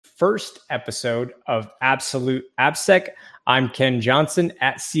first episode of Absolute AppSec. I'm Ken Johnson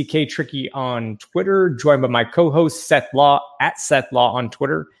at CK Tricky on Twitter, joined by my co-host Seth Law at Seth Law on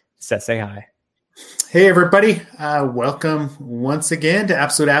Twitter. Seth, say hi. Hey, everybody. Welcome once again to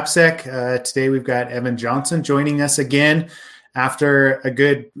Absolute AppSec. Today we've got Evan Johnson joining us again after a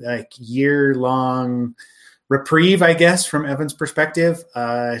good year-long reprieve, I guess, from Evan's perspective.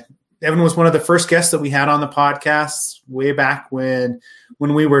 Evan was one of the first guests that we had on the podcast way back when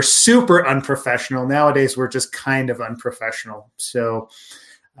we were super unprofessional. Nowadays, we're just kind of unprofessional. So,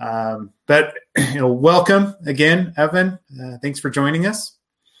 but welcome again, Evan. Thanks for joining us.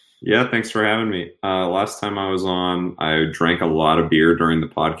 Yeah, thanks for having me. Last time I was on, I drank a lot of beer during the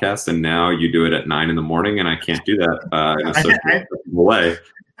podcast, and now you do it at 9 a.m, and I can't do that in a social way.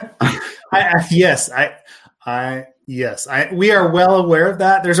 Yes, we are well aware of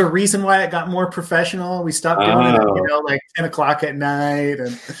that. There's a reason why it got more professional. We stopped doing it, like 10 o'clock at night.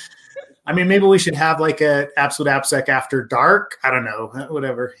 And I mean, maybe we should have like a Absolute AppSec after dark. I don't know,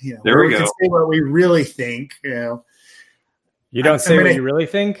 whatever. There we go. Can say what we really think. You don't say what you really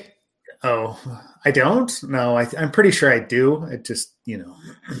think? Oh, I don't? No, I'm pretty sure I do. It just,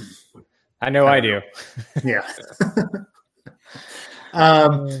 I know I do. Yeah.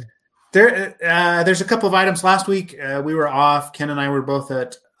 There's a couple of items last week. We were off. Ken and I were both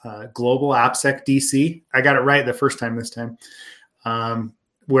at Global AppSec DC. I got it right the first time this time,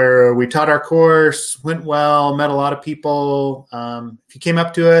 where we taught our course, went well, met a lot of people. If you came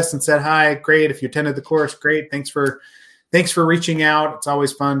up to us and said hi, great. If you attended the course, great. Thanks for reaching out. It's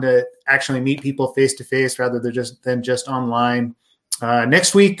always fun to actually meet people face to face rather than just online.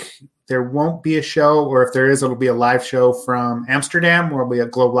 Next week, there won't be a show, or if there is, it'll be a live show from Amsterdam, where we'll be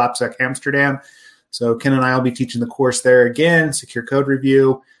at Global AppSec Amsterdam. So Ken and I will be teaching the course there again, secure code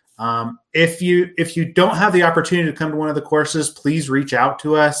review. If you don't have the opportunity to come to one of the courses, please reach out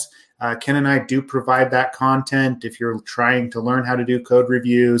to us. Ken and I do provide that content. If you're trying to learn how to do code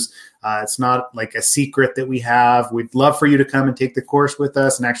reviews, it's not like a secret that we have. We'd love for you to come and take the course with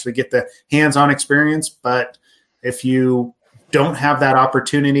us and actually get the hands-on experience. But if you don't have that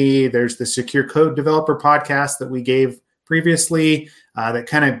opportunity, there's the Secure Code Developer podcast that we gave previously that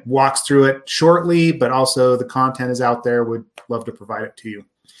kind of walks through it shortly, but also the content is out there. Would love to provide it to you.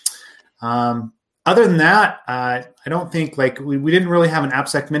 Other than that, I don't think we didn't really have an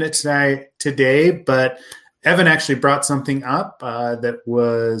AppSec minute today, but Evan actually brought something up that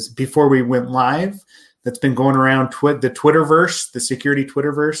was before we went live that's been going around the Twitterverse, the security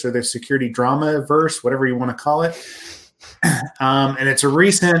Twitterverse, or the security drama verse, whatever you want to call it. And it's a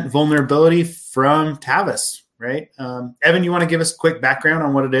recent vulnerability from Tavis, right? Evan, you want to give us a quick background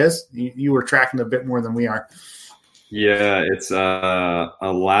on what it is? You were tracking a bit more than we are. Yeah, it's a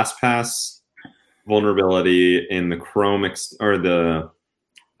LastPass vulnerability in the Chrome I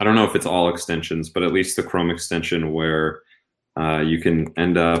don't know if it's all extensions, but at least the Chrome extension where you can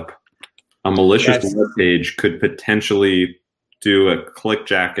end up a malicious web page could potentially do a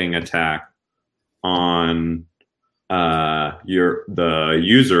clickjacking attack on the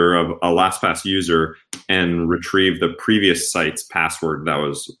user of a LastPass user and retrieve the previous site's password that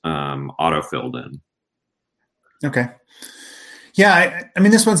was auto-filled in. Okay. Yeah, I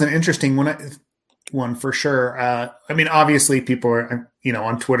mean, this one's an interesting one for sure. I mean, obviously people are,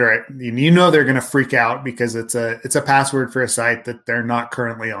 on Twitter, they're going to freak out because it's a password for a site that they're not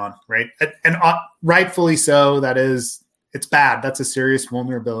currently on, right? And rightfully so. It's bad. That's a serious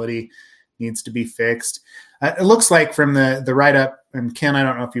vulnerability, needs to be fixed. It looks like from the write-up, and Ken, I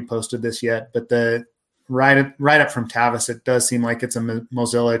don't know if you posted this yet, but the write-up from Tavis, it does seem like it's a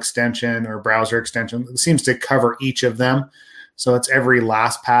Mozilla extension or browser extension. It seems to cover each of them. So it's every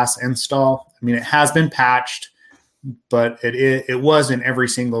LastPass install. I mean, it has been patched, but it was in every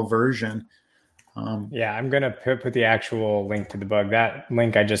single version. Yeah, I'm going to put the actual link to the bug. That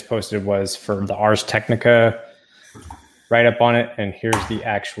link I just posted was for the Ars Technica write-up on it. And here's the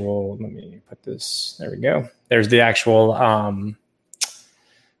actual, let me put this, there we go. There's the actual,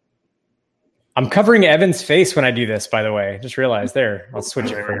 I'm covering Evan's face when I do this, by the way. Just realized there. I'll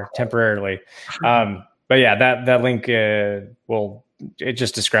switch it for temporarily. But yeah, that link it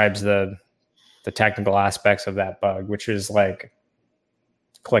just describes the technical aspects of that bug, which is like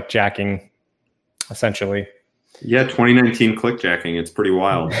clickjacking, essentially. Yeah, 2019 clickjacking. It's pretty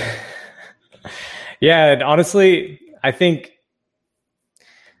wild. Yeah, and honestly, I think,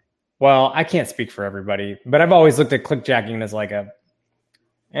 well, I can't speak for everybody, but I've always looked at clickjacking as like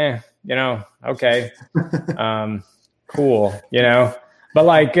okay, cool, but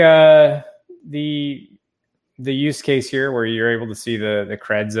like the use case here where you're able to see the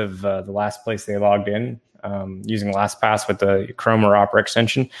creds of the last place they logged in, using LastPass with the Chrome or Opera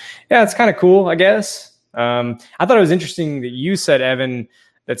extension. Yeah, it's kind of cool, I guess. I thought it was interesting that you said, Evan,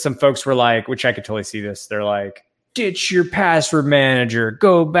 that some folks were like, which I could totally see this. They're like, ditch your password manager,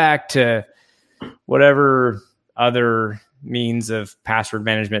 go back to whatever other means of password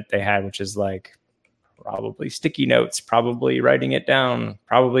management they had, which is like probably sticky notes, probably writing it down,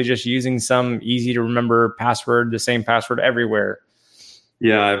 probably just using some easy to remember password, the same password everywhere.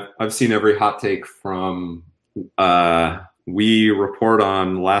 Yeah, I've seen every hot take from we report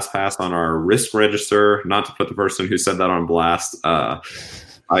on LastPass on our risk register, not to put the person who said that on blast.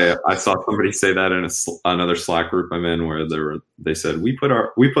 I saw somebody say that in another Slack group I'm in where they said we put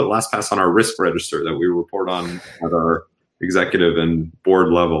LastPass on our risk register that we report on at our executive and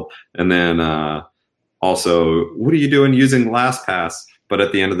board level. And then also, what are you doing using LastPass? But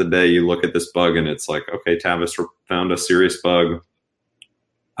at the end of the day, you look at this bug and it's like, okay, Tavis found a serious bug.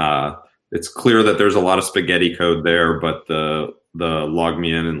 It's clear that there's a lot of spaghetti code there, but the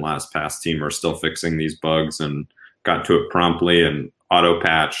LogMeIn and LastPass team are still fixing these bugs and got to it promptly and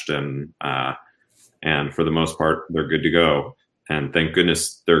auto-patched, and for the most part, they're good to go. And thank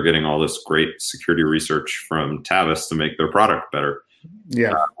goodness they're getting all this great security research from Tavis to make their product better.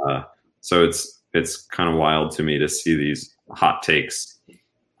 Yeah. So it's kind of wild to me to see these hot takes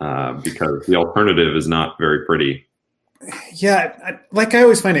because the alternative is not very pretty. Yeah, I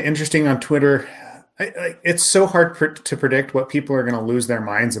always find it interesting on Twitter. It's so hard to predict what people are going to lose their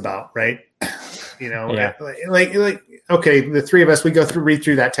minds about, right? Yeah. Okay, the three of us, we read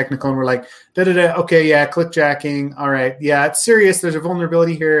through that technical and we're like, okay, yeah, clickjacking. All right. Yeah, it's serious. There's a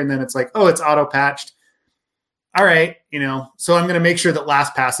vulnerability here. And then it's like, oh, it's auto patched. All right. So I'm going to make sure that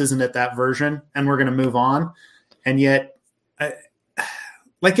LastPass isn't at that version and we're going to move on. And yet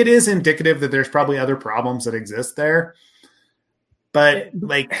it is indicative that there's probably other problems that exist there. But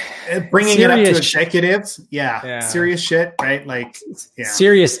bringing it up to executives, serious shit, right?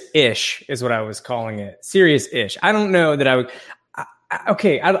 Serious-ish is what I was calling it. Serious-ish. I don't know that I would.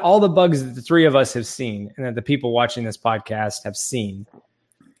 Okay, out of all the bugs that the three of us have seen, and that the people watching this podcast have seen,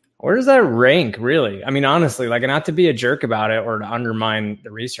 where does that rank, really? I mean, honestly, not to be a jerk about it or to undermine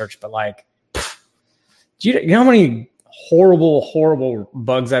the research, but do you know how many horrible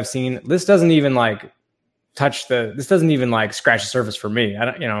bugs I've seen? This doesn't even this doesn't even scratch the surface for me. I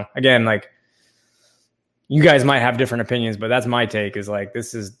don't, again, you guys might have different opinions, but that's my take is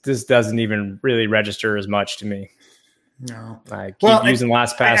this doesn't even really register as much to me. No. Keep using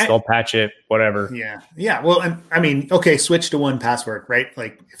LastPass, they'll patch it, whatever. Yeah. Yeah. Well, and I mean, okay, switch to 1Password, right?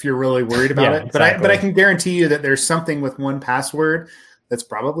 If you're really worried about it, exactly. But I can guarantee you that there's something with 1Password that's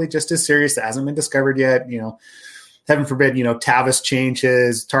probably just as serious that hasn't been discovered yet. Heaven forbid, Tavis changed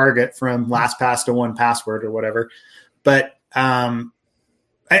his target from LastPass to 1Password or whatever. But I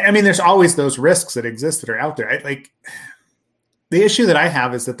mean, there's always those risks that exist that are out there. The issue that I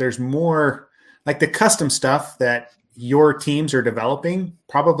have is that there's more the custom stuff that your teams are developing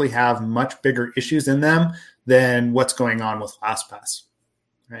probably have much bigger issues in them than what's going on with LastPass.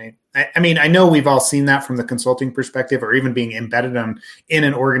 Right. I mean, I know we've all seen that from the consulting perspective or even being embedded in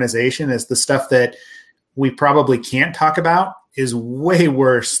an organization is the stuff that we probably can't talk about is way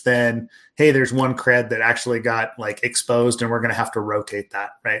worse than, hey, there's one cred that actually got exposed and we're going to have to rotate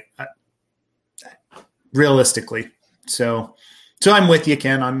that, right? Realistically. So I'm with you,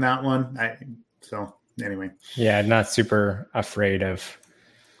 Ken, on that one. So anyway. Yeah, I'm not super afraid of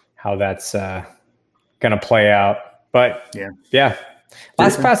how that's going to play out. But yeah.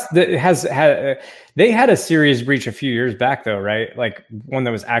 LastPass they had a serious breach a few years back though, right? One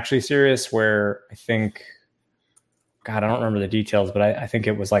that was actually serious where I think, God, I don't remember the details, but I think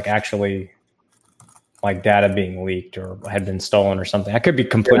it was actually data being leaked or had been stolen or something. I could be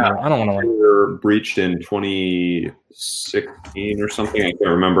completely, I don't want to were breached in 2016 or something. I can't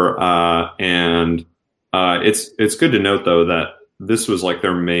remember. And it's good to note though, that this was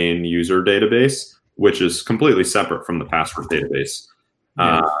their main user database, which is completely separate from the password database.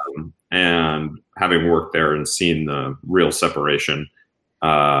 And having worked there and seen the real separation,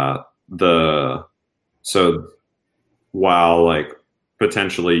 so while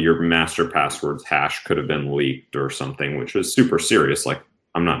potentially your master passwords hash could have been leaked or something, which is super serious.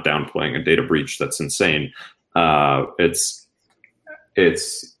 I'm not downplaying a data breach. That's insane. It's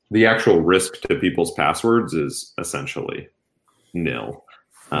the actual risk to people's passwords is essentially nil.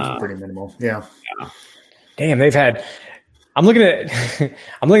 Pretty minimal. Yeah. Damn, they've had. I'm looking at the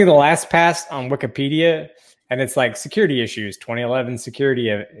LastPass on Wikipedia, and it's security issues: 2011 security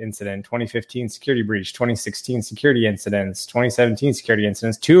incident, 2015 security breach, 2016 security incidents, 2017 security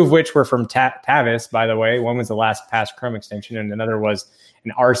incidents. Two of which were from Tavis, by the way. One was the LastPass Chrome extension, and another was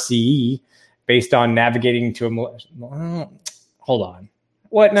an RCE based on navigating to a hold on.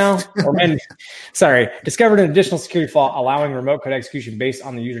 What now? Sorry. Discovered an additional security flaw allowing remote code execution based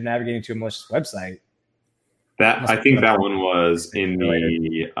on the user navigating to a malicious website. I think that one was in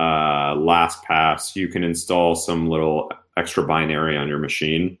the LastPass. You can install some little extra binary on your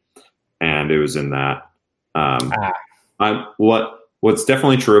machine, and it was in that. What's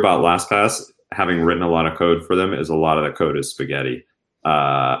definitely true about LastPass, having written a lot of code for them, is a lot of the code is spaghetti,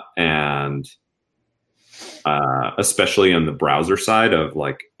 and especially on the browser side of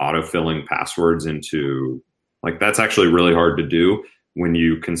like autofilling passwords into like that's actually really hard to do when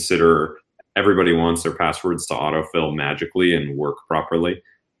you consider everybody wants their passwords to autofill magically and work properly.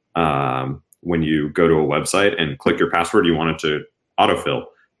 When you go to a website and click your password, you want it to autofill,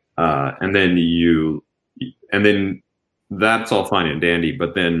 and then that's all fine and dandy.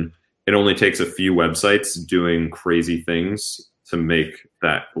 But then it only takes a few websites doing crazy things to make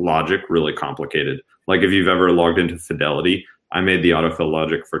that logic really complicated. Like if you've ever logged into Fidelity, I made the autofill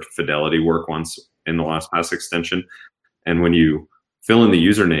logic for Fidelity work once in the LastPass extension, and when you fill in the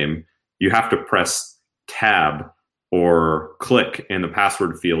username, you have to press tab or click in the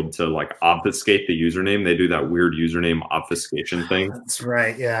password field to like obfuscate the username. They do that weird username obfuscation thing. That's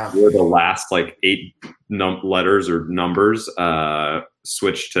right. Yeah. Where the last like 8 letters or numbers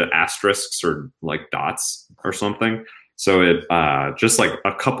switch to asterisks or like dots or something. So it just like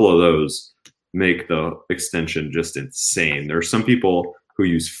a couple of those make the extension just insane. There are some people who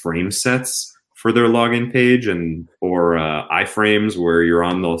use frame sets for their login page or iframes where you're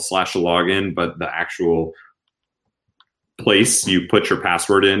on the /login, but the actual place you put your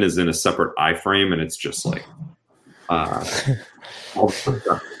password in is in a separate iframe, and it's just like all the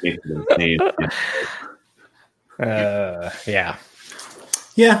stuff makes it insane.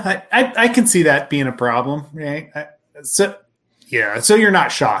 Yeah, I can see that being a problem, right? So you're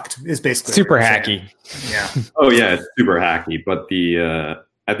not shocked is basically super hacky. Yeah. Oh yeah, it's super hacky, but the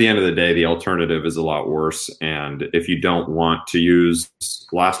at the end of the day, the alternative is a lot worse. And if you don't want to use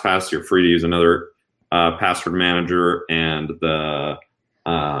LastPass, you're free to use another password manager, and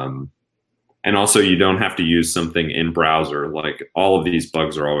also you don't have to use something in browser. Like all of these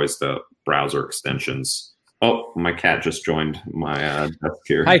bugs are always the browser extensions. Oh, my cat just joined my desk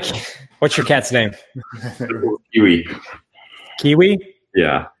here. Hi, what's your cat's name? Kiwi. Kiwi?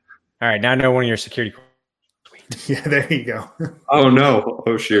 Yeah. All right, now I know one of your security. Yeah, there you go. Oh no!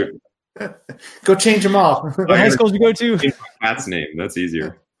 Oh shoot! Go change them all. What high school did you go to? Change my cat's name. That's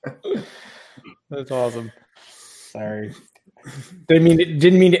easier. That's awesome. Sorry.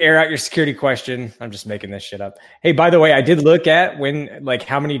 Didn't mean to air out your security question. I'm just making this shit up. Hey, by the way, I did look at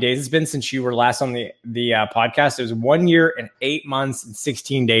how many days it's been since you were last on the podcast. It was 1 year and 8 months and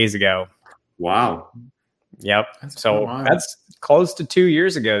 16 days ago. Wow. Yep. That's close to 2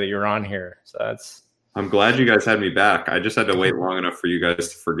 years ago that you were on here. So that's. I'm glad you guys had me back. I just had to wait long enough for you guys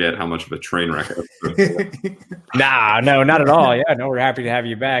to forget how much of a train wreck I was. Nah, no, not at all. Yeah, no, we're happy to have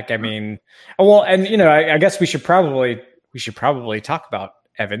you back. I mean, well, and I guess we should probably talk about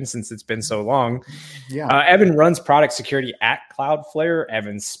Evan since it's been so long. Yeah. Evan runs product security at Cloudflare.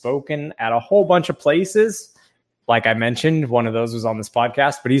 Evan's spoken at a whole bunch of places. Like I mentioned, one of those was on this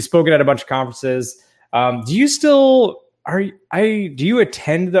podcast, but he's spoken at a bunch of conferences. Do you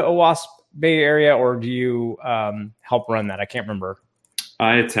attend the OWASP Bay Area, or do you help run that? I can't remember.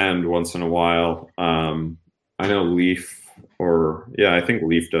 I attend once in a while. I know Leaf, I think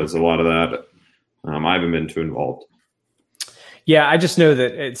Leaf does a lot of that. I haven't been too involved. Yeah, I just know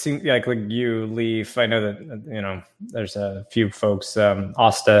that it seems like you, Leaf. I know that there's a few folks,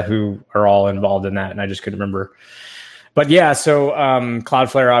 Asta, who are all involved in that, and I just couldn't remember. But yeah, so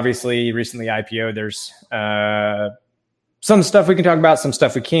Cloudflare obviously recently IPO. There's some stuff we can talk about, some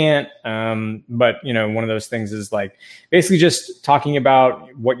stuff we can't. But one of those things is like basically just talking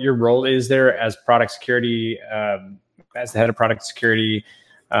about what your role is there as product security, as the head of product security,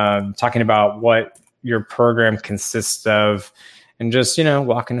 talking about what your program consists of, and just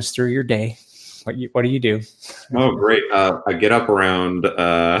walking us through your day. What do you do? Oh, great! I get up around.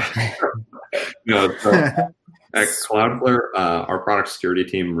 At Cloudflare, our product security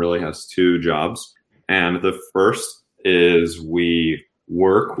team really has 2 jobs, and the first is we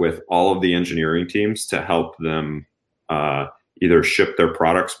work with all of the engineering teams to help them either ship their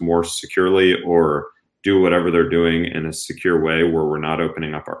products more securely or do whatever they're doing in a secure way where we're not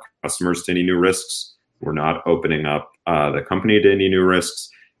opening up our customers to any new risks. We're not opening up the company to any new risks.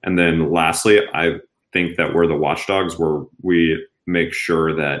 And then lastly, I think that we're the watchdogs where we make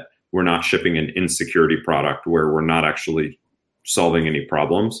sure that we're not shipping an insecurity product where we're not actually solving any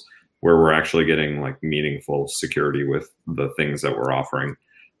problems, where we're actually getting like meaningful security with the things that we're offering.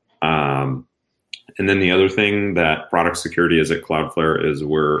 And then the other thing that product security is at Cloudflare is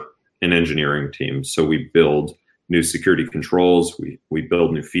we're an engineering team. So we build new security controls. We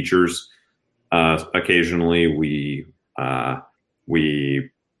build new features. Occasionally, we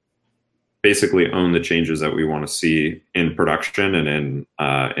basically own the changes that we want to see in production and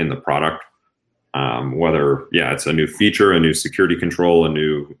in the product. Whether it's a new feature, a new security control, a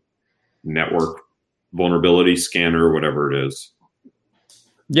new network vulnerability scanner, whatever it is.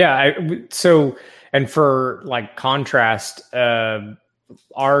 Yeah. And for like contrast,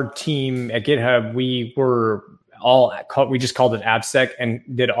 our team at GitHub, we just called it AppSec and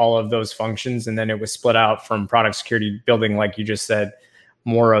did all of those functions. And then it was split out from product security, building, like you just said,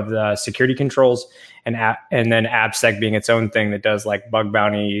 more of the security controls, and then AppSec being its own thing that does like bug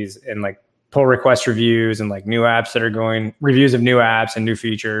bounties and like pull request reviews and like new apps that are going, reviews of new apps and new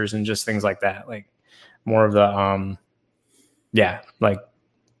features and just things like that. Like more of the, like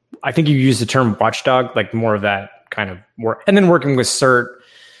I think you use the term watchdog, like more of that kind of work. And then working with CERT,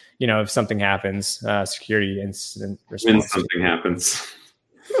 if something happens, security incident response. When something happens.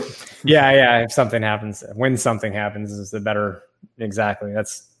 If something happens. When something happens is the better. Exactly.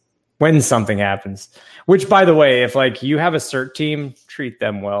 That's when something happens. Which, by the way, if like you have a CERT team, treat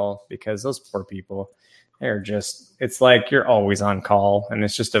them well, because those poor people, it's like you're always on call, and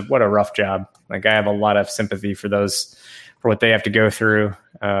it's just what a rough job. Like I have a lot of sympathy for what they have to go through.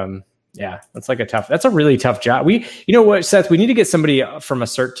 That's a really tough job. You know what, Seth, we need to get somebody from a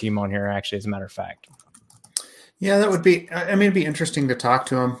CERT team on here, actually, as a matter of fact. Yeah, that would be, it'd be interesting to talk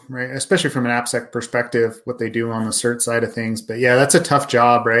to them, right? Especially from an AppSec perspective, what they do on the CERT side of things. But yeah, that's a tough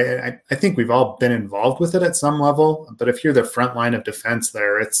job, right? I think we've all been involved with it at some level, but if you're the front line of defense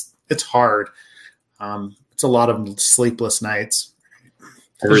there, it's hard. It's a lot of sleepless nights.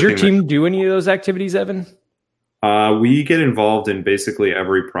 Does your team do any of those activities, Evan? We get involved in basically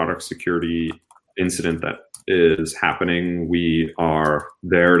every product security incident that is happening. We are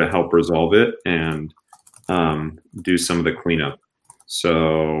there to help resolve it and do some of the cleanup.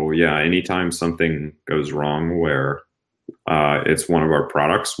 So anytime something goes wrong where it's one of our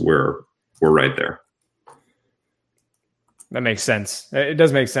products, we're right there. That makes sense. It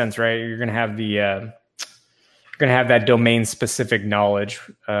does make sense, right? You're going to have that domain specific knowledge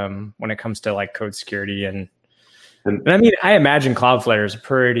when it comes to like code security and I mean, I imagine Cloudflare is a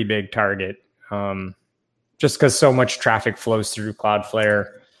pretty big target, just because so much traffic flows through Cloudflare.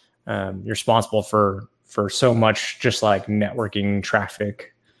 You're responsible for so much, just like networking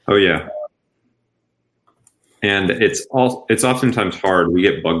traffic. Oh yeah, and it's oftentimes hard. We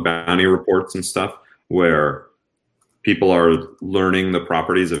get bug bounty reports and stuff where people are learning the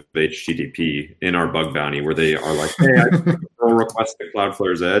properties of HTTP in our bug bounty, where they are like, "Hey, I pull request to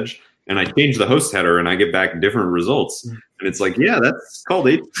Cloudflare's Edge." And I change the host header and I get back different results. And it's like, yeah, that's called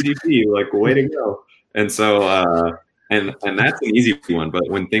HTTP, like way to go. And so, and that's an easy one. But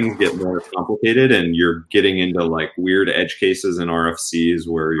when things get more complicated and you're getting into like weird edge cases and RFCs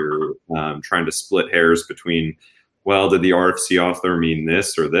where you're trying to split hairs between, well, did the RFC author mean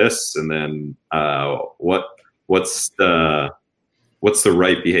this or this? And then what's the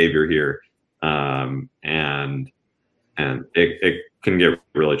right behavior here? And it can get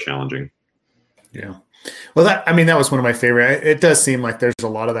really challenging. Yeah. Well, that was one of my favorite. It does seem like there's a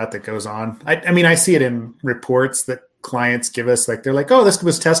lot of that goes on. I see it in reports that clients give us. Like they're like, oh, this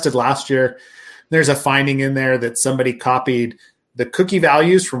was tested last year. There's a finding in there that somebody copied the cookie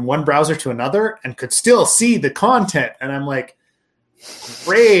values from one browser to another and could still see the content. And I'm like,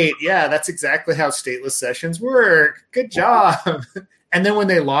 great. Yeah, that's exactly how stateless sessions work. Good job. And then when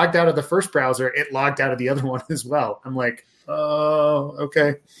they logged out of the first browser, it logged out of the other one as well. I'm like, oh,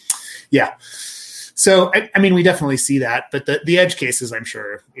 okay. Yeah. So, we definitely see that, but the edge cases, I'm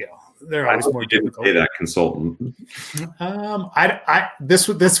sure, they're always more difficult. Pay that consultant.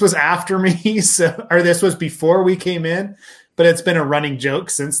 This was after me, or this was before we came in, but it's been a running joke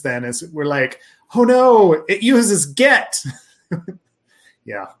since then. As we're like, oh no, it uses get.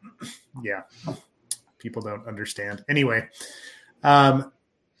 Yeah. People don't understand. Anyway, other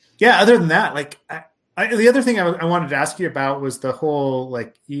than that, like the other thing I wanted to ask you about was the whole,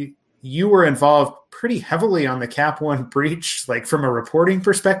 like you were involved pretty heavily on the Cap One breach, like from a reporting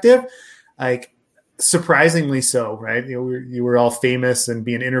perspective, like surprisingly so, right? You were all famous and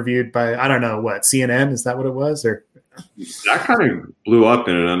being interviewed by, I don't know what, CNN, is that what it was? Or that kind of blew up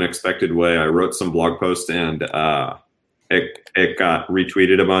in an unexpected way. I wrote some blog post and it got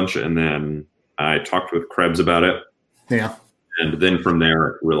retweeted a bunch, and then I talked with Krebs about it. Yeah. And then from there,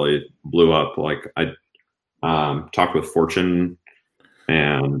 it really blew up. Like I talked with Fortune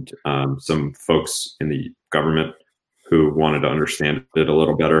and some folks in the government who wanted to understand it a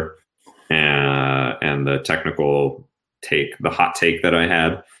little better. and the technical take, the hot take that I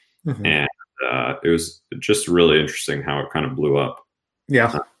had. Mm-hmm. And it was just really interesting how it kind of blew up.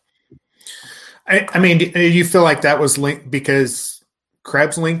 Yeah. I mean, do you feel like that was linked because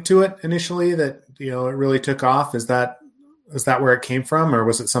Krebs linked to it initially, that, it really took off? Is that where it came from, or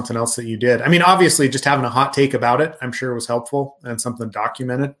was it something else that you did? I mean, obviously just having a hot take about it, I'm sure was helpful and something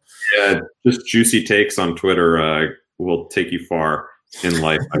documented. Yeah. Just juicy takes on Twitter will take you far in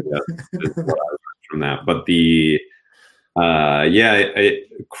life, I guess, is what I learned from that. But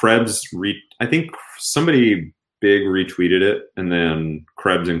Krebs, I think somebody big retweeted it, and then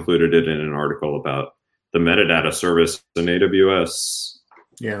Krebs included it in an article about the metadata service in AWS.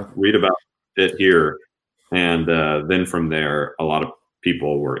 Yeah. Read about it here. And then from there, a lot of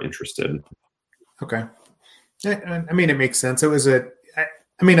people were interested. Okay. I mean, it makes sense. It was at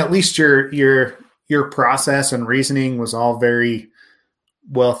least your process and reasoning was all very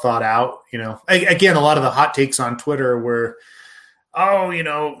well thought out. Again, a lot of the hot takes on Twitter were,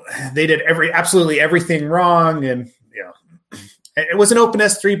 they did absolutely everything wrong. And, it was an open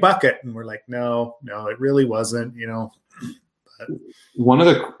S3 bucket. And we're like, no, it really wasn't, But. One of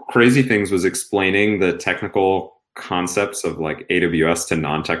the crazy things was explaining the technical concepts of like AWS to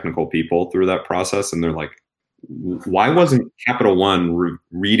non-technical people through that process. And they're like, why wasn't Capital One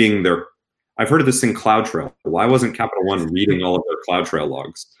reading I've heard of this thing, CloudTrail. Why wasn't Capital One reading all of their CloudTrail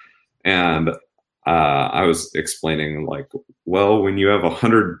logs? And I was explaining like, well, when you have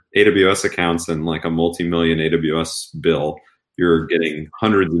 100 AWS accounts and like a multi-million AWS bill, you're getting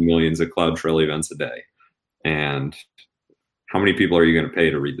hundreds of millions of CloudTrail events a day. And how many people are you going to pay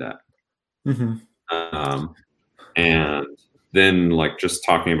to read that? Mm-hmm. And then like just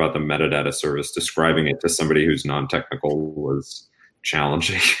talking about the metadata service, describing it to somebody who's non-technical was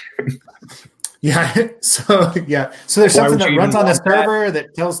challenging. Yeah. So there's something that runs on the server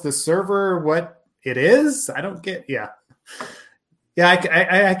that tells the server what it is. I don't get. Yeah.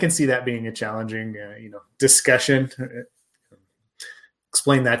 I can see that being a challenging, discussion.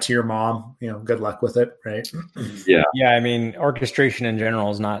 Explain that to your mom. Good luck with it, right? Yeah. Yeah. I mean, orchestration in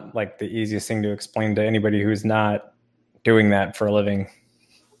general is not like the easiest thing to explain to anybody who's not doing that for a living.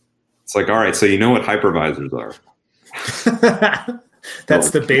 It's like, all right, so you know what hypervisors are. That's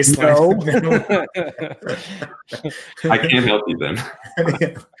the baseline. No. I can't help you then.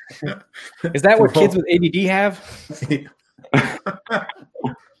 Is that what kids with ADD have?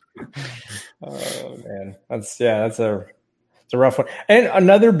 Oh man, that's a rough one. And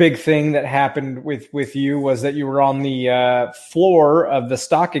another big thing that happened with you was that you were on the floor of the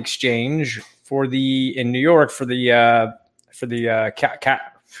stock exchange in New York for the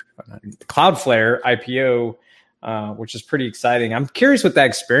Cloudflare IPO, which is pretty exciting. I'm curious what that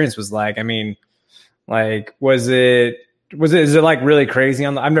experience was like. I mean, like, is it like really crazy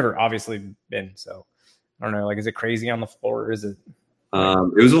I've never obviously been, so I don't know. Like, is it crazy on the floor? Or is it?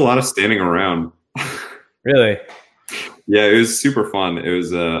 It was a lot of standing around. Really? Yeah, it was super fun. It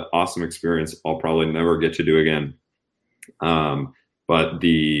was an awesome experience. I'll probably never get to do again. But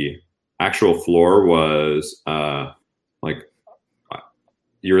the actual floor was like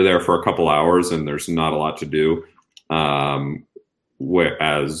you're there for a couple hours and there's not a lot to do.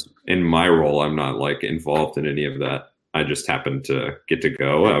 Whereas in my role, I'm not like involved in any of that. I just happened to get to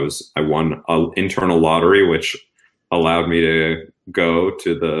go. I won an internal lottery, which allowed me to go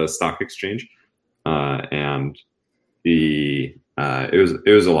to the stock exchange, and it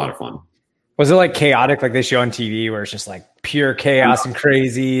was a lot of fun. Was it like chaotic, like they show on TV, where it's just like pure chaos and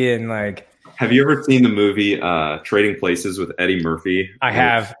crazy and like? Have you ever seen the movie Trading Places with Eddie Murphy? I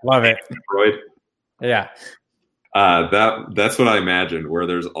have. Love it. Freud? Yeah. That's what I imagined, where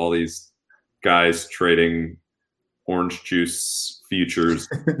there's all these guys trading orange juice futures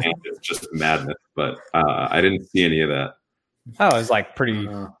and it's just madness. But I didn't see any of that. Oh, it was like pretty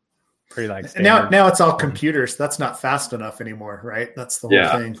like standard. Now it's all computers. That's not fast enough anymore, right? That's the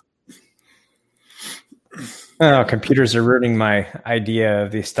whole thing. Oh, computers are ruining my idea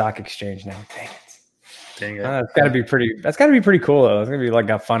of the stock exchange now. Dang it. That's got to be pretty cool though. It's gonna be like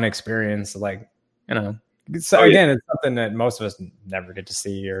a fun experience. Like, so again, it's something that most of us never get to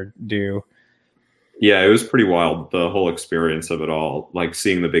see or do. Yeah, it was pretty wild. The whole experience of it all, like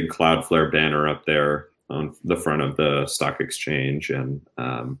seeing the big Cloudflare banner up there on the front of the stock exchange, and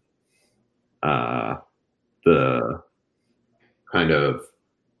the kind of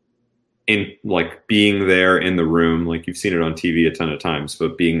in like being there in the room, like you've seen it on TV a ton of times,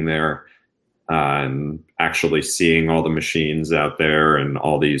 but being there and actually seeing all the machines out there and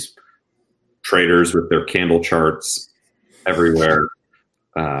all these traders with their candle charts everywhere.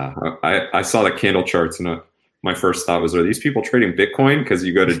 I saw the candle charts and my first thought was, are these people trading Bitcoin? Because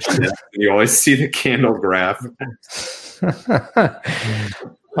you go to Jet and you always see the candle graph.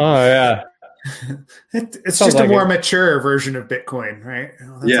 Oh yeah. It's just a more mature version of Bitcoin, right?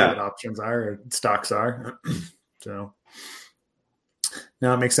 Well, that's what options are, or stocks are. So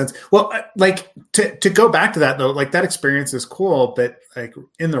no, it makes sense. Well, like to go back to that though, like that experience is cool, but like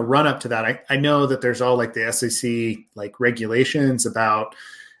in the run up to that, I know that there's all like the SEC like regulations about,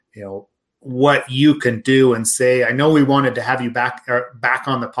 what you can do and say. I know we wanted to have you back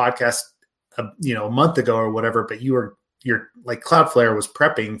on the podcast, a month ago or whatever, but you're like Cloudflare was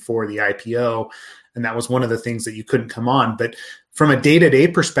prepping for the IPO, and that was one of the things that you couldn't come on. But from a day-to-day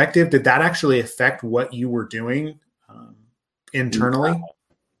perspective, did that actually affect what you were doing internally?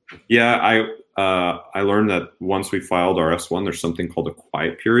 Yeah, I learned that once we filed our S1, there's something called a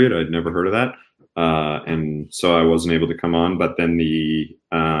quiet period. I'd never heard of that, and so I wasn't able to come on. But then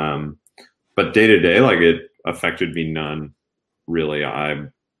but day-to-day, like it affected me none, really.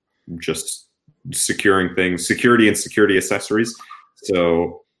 I'm just securing things, security and security accessories.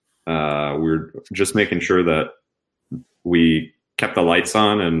 So we're just making sure that we kept the lights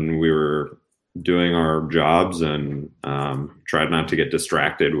on and we were doing our jobs and tried not to get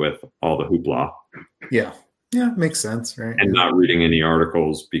distracted with all the hoopla. Yeah, makes sense, right? And not reading any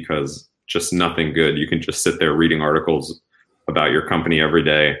articles, because just nothing good. You can just sit there reading articles about your company every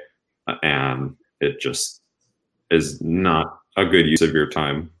day, and it just is not a good use of your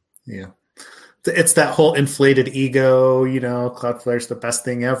time. Yeah. It's that whole inflated ego, Cloudflare's the best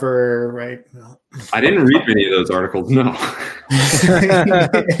thing ever, right? I didn't read many of those articles, no.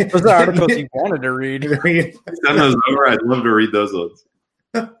 Those are articles you wanted to read. Send those over. I'd love to read those ones.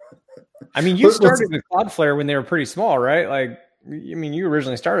 I mean, you started with Cloudflare when they were pretty small, right? Like, you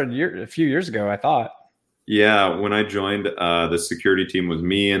originally started a few years ago, I thought. Yeah, when I joined, the security team was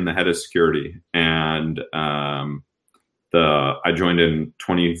me and the head of security. And I joined in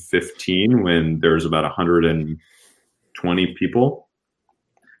 2015 when there was about 120 people.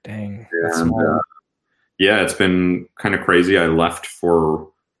 Dang. And, it's been kind of crazy. I left for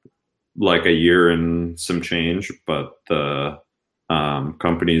like a year and some change, but the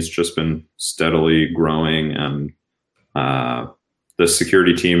company's just been steadily growing, and the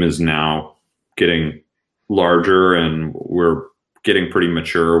security team is now getting larger, and we're getting pretty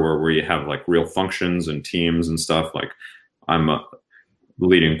mature where we have like real functions and teams and stuff. Like I'm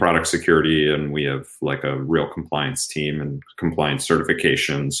leading product security, and we have like a real compliance team and compliance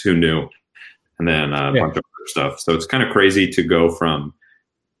certifications. Who knew? And then a bunch of other stuff. So it's kind of crazy to go from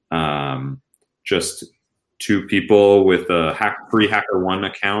just 2 people with a free HackerOne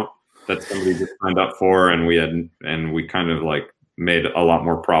account that somebody just signed up for, and we kind of like made a lot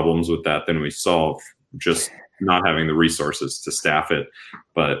more problems with that than we solved, just not having the resources to staff it.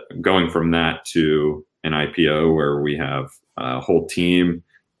 But going from that to an IPO where we have a whole team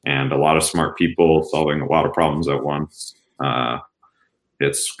and a lot of smart people solving a lot of problems at once,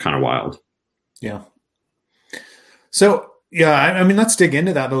 it's kind of wild. Yeah. So I mean, let's dig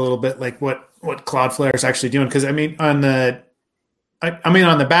into that a little bit, like what Cloudflare is actually doing. Because on the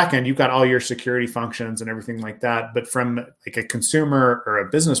back end, you've got all your security functions and everything like that. But from like a consumer or a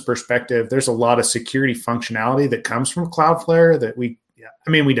business perspective, there's a lot of security functionality that comes from Cloudflare that we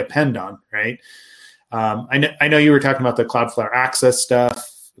depend on, right? I know you were talking about the Cloudflare Access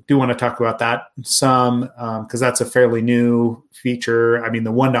stuff. I do want to talk about that some, because that's a fairly new feature. I mean,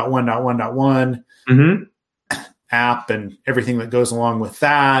 the 1.1.1.1 app and everything that goes along with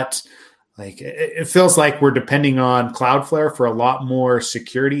that. Like it feels like we're depending on Cloudflare for a lot more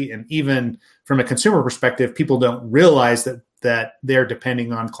security. And even from a consumer perspective, people don't realize that they're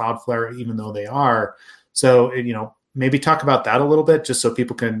depending on Cloudflare, even though they are. So, maybe talk about that a little bit, just so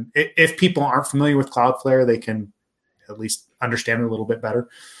people can, if people aren't familiar with Cloudflare, they can at least understand it a little bit better.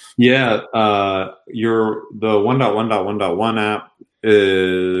 Yeah. The 1.1.1.1 app,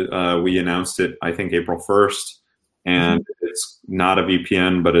 we announced it, I think, April 1st. And it's not a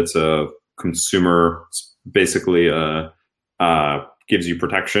VPN, but it's a consumer. It's basically gives you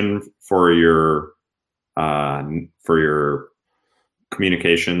protection for your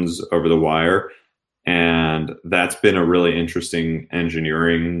communications over the wire. And that's been a really interesting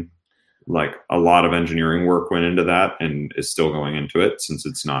engineering, like a lot of engineering work went into that and is still going into it since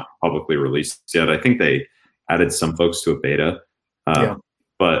it's not publicly released yet. I think they added some folks to a beta,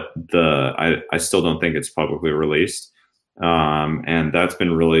 but I still don't think it's publicly released. And that's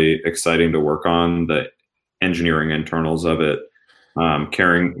been really exciting to work on, the engineering internals of it. What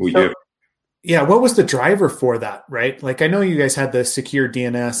was the driver for that, right? Like, I know you guys had the secure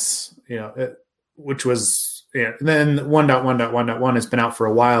DNS, which was yeah, and then 1.1.1.1 has been out for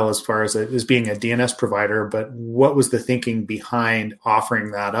a while as far as being a DNS provider. But what was the thinking behind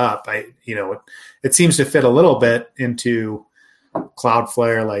offering that up? It seems to fit a little bit into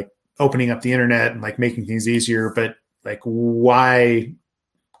Cloudflare, like opening up the internet and like making things easier. But like, why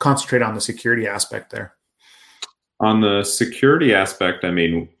concentrate on the security aspect there? On the security aspect, I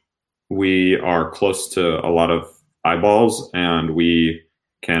mean, we are close to a lot of eyeballs, and we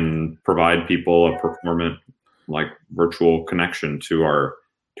can provide people a performant like virtual connection to our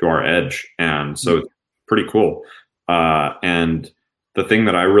edge, and so it's pretty cool. And the thing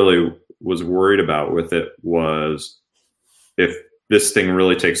that I really was worried about with it was if this thing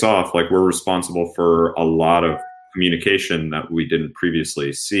really takes off, like we're responsible for a lot of communication that we didn't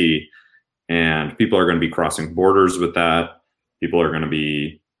previously see, and people are going to be crossing borders with that. People are going to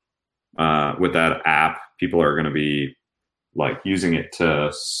be with that app. People are going to be like using it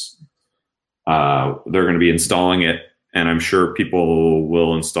to. They're going to be installing it, and I'm sure people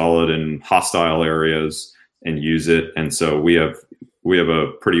will install it in hostile areas and use it. And so we have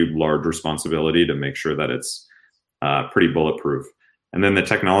a pretty large responsibility to make sure that it's pretty bulletproof. And then the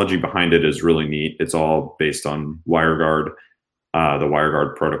technology behind it is really neat. It's all based on WireGuard, the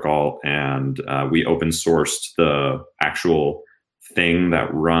WireGuard protocol, and we open sourced the actual thing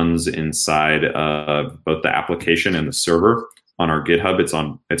that runs inside of both the application and the server on our GitHub.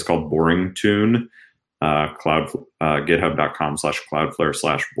 It's called Boring Tune,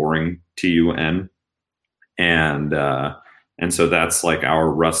 github.com/cloudflare/boring TUN. And so that's like our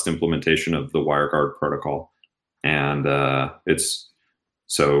Rust implementation of the WireGuard protocol. And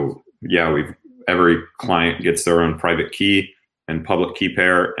every client gets their own private key and public key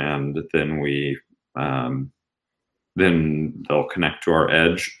pair, and then then they'll connect to our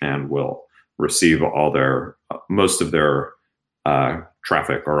edge and will receive most of their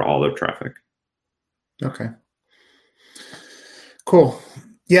traffic or all their traffic. Okay. Cool.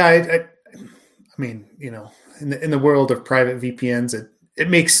 Yeah. I mean, in the world of private VPNs, it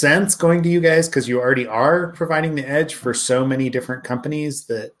makes sense going to you guys because you already are providing the edge for so many different companies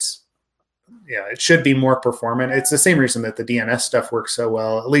that, it should be more performant. It's the same reason that the DNS stuff works so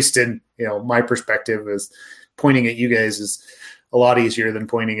well, at least in, my perspective, is pointing at you guys is a lot easier than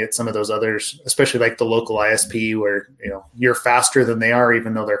pointing at some of those others, especially like the local ISP where, you're faster than they are,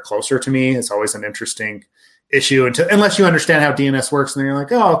 even though they're closer to me. It's always an interesting issue unless you understand how DNS works, and then you're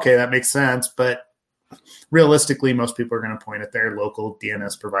like, oh, okay, that makes sense. But realistically, most people are going to point at their local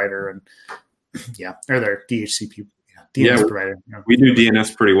DNS provider and or their DHCP DNS provider. We do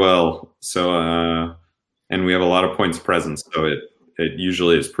DNS pretty well. So, and we have a lot of points of presence. So it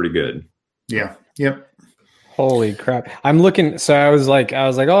usually is pretty good. Yeah. Yep. Holy crap. I'm looking. So I was like, oh,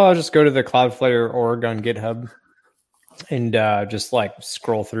 I'll just go to the Cloudflare org on GitHub and just like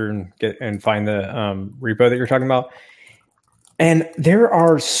scroll through and find the repo that you're talking about. And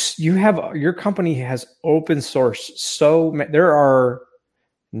your company has open source. There are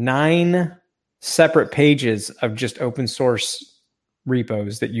 9 separate pages of just open source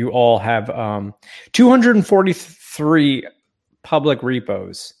repos that you all have, 243 public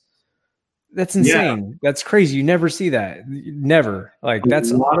repos. That's insane. Yeah. That's crazy. You never see that. Never. Like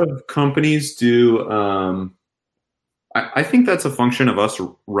that's a lot of companies do. I think that's a function of us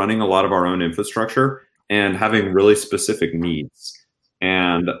running a lot of our own infrastructure and having really specific needs.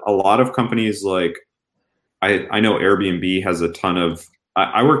 And a lot of companies, like I know Airbnb has a ton of.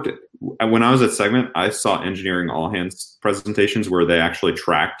 When I was at Segment, I saw engineering all hands presentations where they actually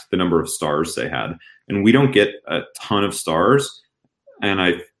tracked the number of stars they had, and we don't get a ton of stars. And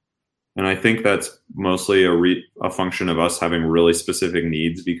I think that's mostly a function of us having really specific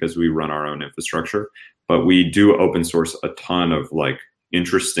needs because we run our own infrastructure. But we do open source a ton of like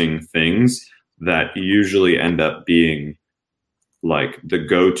interesting things that usually end up being like the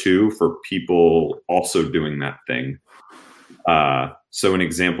go-to for people also doing that thing. So an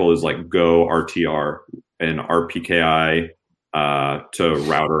example is like Go RTR, an RPKI to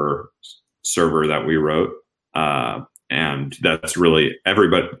router server that we wrote. And that's really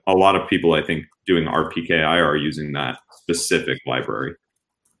everybody. A lot of people, I think, doing RPKI are using that specific library.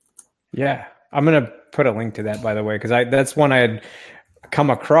 Yeah, I'm gonna put a link to that, by the way, because that's one I had come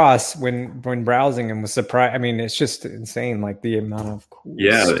across when browsing and was surprised. I mean, it's just insane, like the amount of cool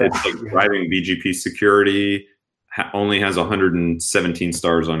stuff. It's like driving BGP security. Only has 117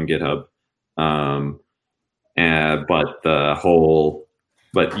 stars on GitHub,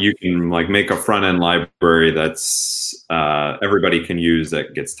 but you can like make a front end library that's everybody can use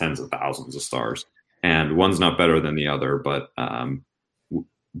that gets tens of thousands of stars, and one's not better than the other, but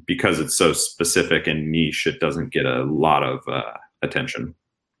because it's so specific and niche, it doesn't get a lot of attention.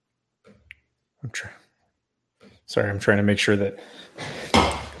 Sorry, I'm trying to make sure that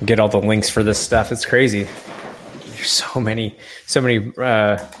I get all the links for this stuff. It's crazy. There's so many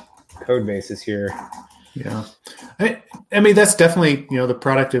code bases here. Yeah. I mean, that's definitely, the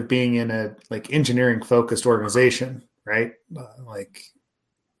product of being in a like engineering focused organization, right?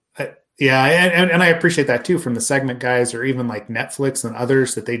 And I appreciate that too from the Segment guys, or even like Netflix and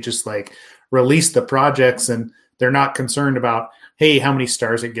others, that they just like release the projects and they're not concerned about, hey, how many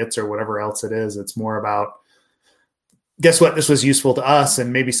stars it gets or whatever else it is. It's more about, guess what? This was useful to us,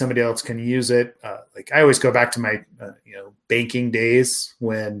 and maybe somebody else can use it. Like I always go back to my, banking days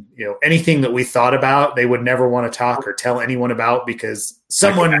when, anything that we thought about, they would never want to talk or tell anyone about, because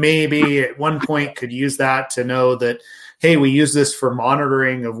someone maybe at one point could use that to know that, hey, we use this for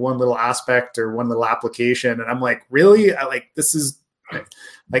monitoring of one little aspect or one little application. And I'm like, really? This is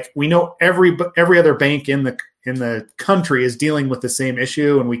like, we know every other bank in the country is dealing with the same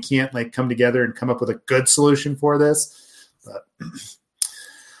issue, and we can't like come together and come up with a good solution for this. But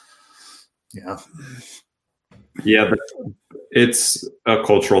yeah, but it's a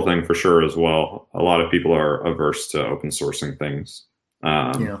cultural thing for sure as well. A lot of people are averse to open sourcing things,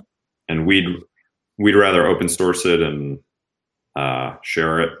 and we'd rather open source it and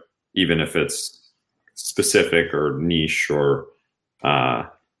share it, even if it's specific or niche or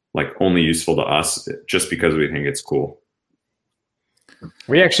like only useful to us, just because we think it's cool.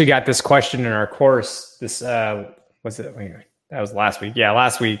 We actually got this question in our course. This was it? That was last week. Yeah,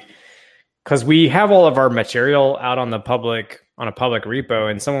 last week, because we have all of our material out on a public repo,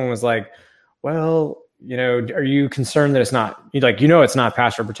 and someone was like, "Well, are you concerned that it's not it's not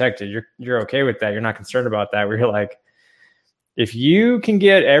password protected? You're okay with that? You're not concerned about that?" We were like, if you can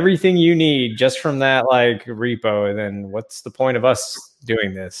get everything you need just from that like repo, then what's the point of us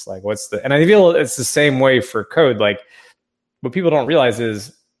doing this? Like, and I feel it's the same way for code. Like, what people don't realize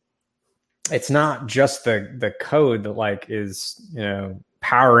is it's not just the code that like is,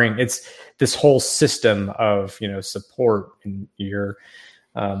 powering. It's this whole system of, support and your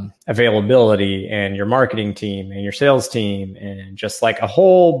availability and your marketing team and your sales team, and just like a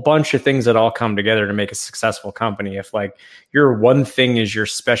whole bunch of things that all come together to make a successful company. If like your one thing is your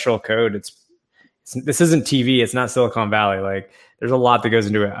special code, this isn't TV, it's not Silicon Valley. Like, there's a lot that goes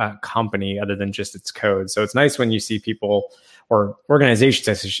into a company other than just its code. So it's nice when you see people, or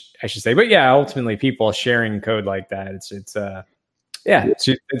organizations, I should say, but yeah, ultimately people sharing code like that. It's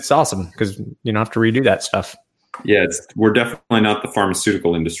awesome because you don't have to redo that stuff. Yeah, we're definitely not the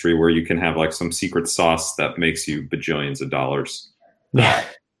pharmaceutical industry where you can have like some secret sauce that makes you bajillions of dollars. Yeah.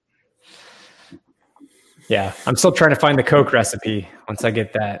 Yeah. I'm still trying to find the Coke recipe. Once I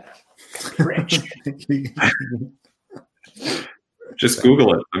get that, rich. Just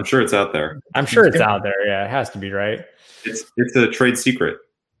Google it. I'm sure it's out there. I'm sure it's out there. Yeah, it has to be, right? It's a trade secret.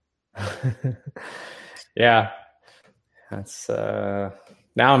 Yeah. That's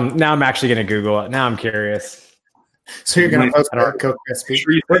now I'm actually going to Google it. Now I'm curious. So you're going to post the Coke recipe.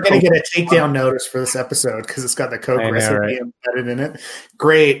 We're going to get a takedown notice for this episode because it's got the Coke recipe embedded in it.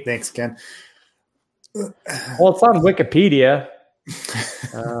 Great. Thanks, Ken. Well, it's on Wikipedia.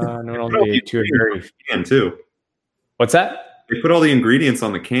 Normally to a very can too. What's that? They put all the ingredients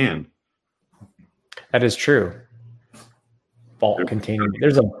on the can. That is true. Vault containing.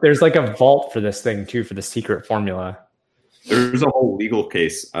 There's like a vault for this thing too, for the secret formula. There's a whole legal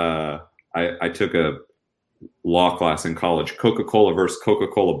case. I took a law class in college. Coca-Cola versus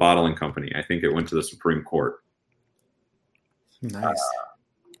Coca-Cola Bottling Company. I think it went to the Supreme Court. Nice.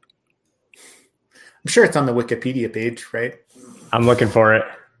 I'm sure it's on the Wikipedia page, right? I'm looking for it.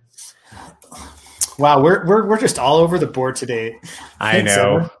 Wow, we're just all over the board today. I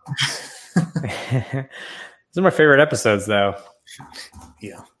know. These are my favorite episodes, though.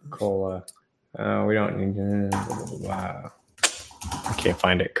 Yeah. Cola. We don't need to. Wow. I can't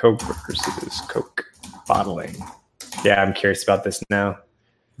find it. Coke versus Coke bottling. Yeah, I'm curious about this now.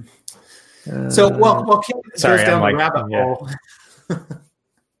 So, well, Ken goes down the rabbit hole.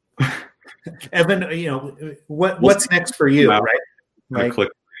 Evan, what's next for you, right? Like, click.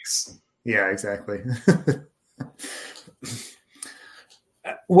 Yeah, exactly.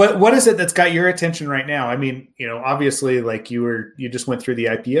 What is it that's got your attention right now? I mean, obviously, like you just went through the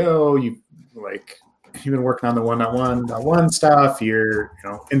IPO. You've been working on the 1.1.1 stuff. You're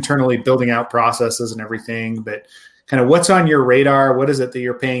internally building out processes and everything. But kind of what's on your radar? What is it that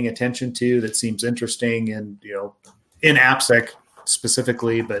you're paying attention to that seems interesting? And in AppSec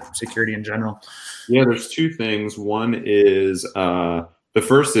specifically, but security in general. Yeah, there's two things. One is the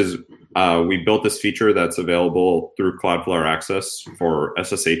first is we built this feature that's available through Cloudflare Access for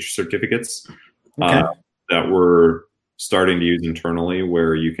SSH certificates that we're starting to use internally,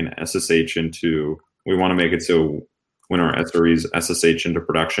 where you can SSH into We want to make it so when our SREs SSH into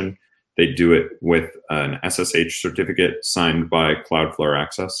production, they do it with an SSH certificate signed by Cloudflare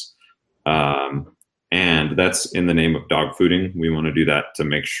Access. And that's in the name of dog fooding. We want to do that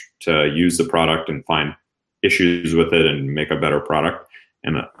to to use the product and find issues with it and make a better product.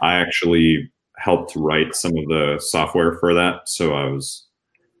 And I actually helped write some of the software for that. So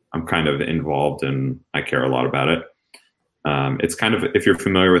I'm kind of involved and I care a lot about it. It's kind of, if you're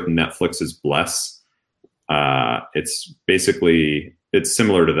familiar with Netflix's Bless, it's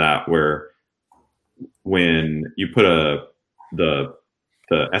similar to that, where when you put the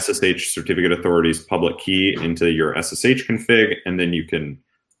SSH certificate authority's public key into your SSH config, and then you can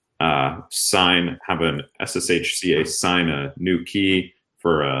have an SSHCA sign a new key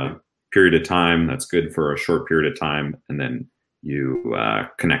for a period of time that's good for a short period of time, and then you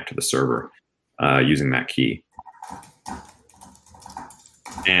connect to the server using that key.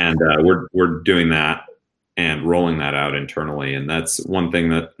 And we're doing that and rolling that out internally, and that's one thing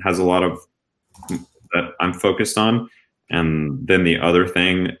that has a lot of that I'm focused on. And then the other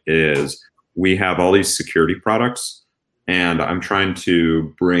thing is we have all these security products, and I'm trying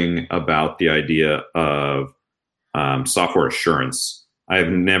to bring about the idea of software assurance. I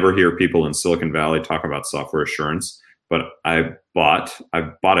never hear people in Silicon Valley talk about software assurance, but I bought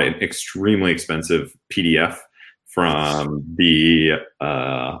an extremely expensive PDF from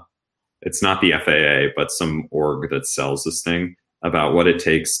it's not the FAA, but some org that sells this thing, about what it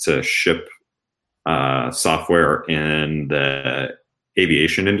takes to ship software in the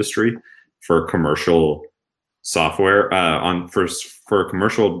aviation industry for commercial software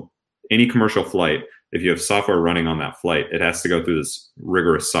for any commercial flight. If you have software running on that flight, it has to go through this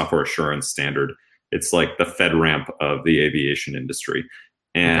rigorous software assurance standard. It's like the FedRAMP of the aviation industry,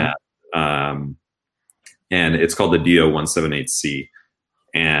 and it's called the DO-178C.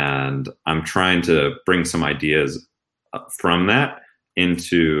 And I'm trying to bring some ideas from that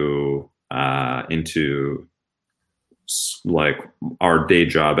into like our day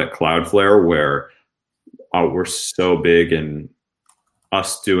job at Cloudflare, where we're so big and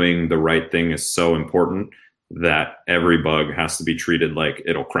us doing the right thing is so important that every bug has to be treated like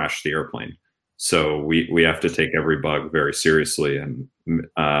it'll crash the airplane. So we have to take every bug very seriously and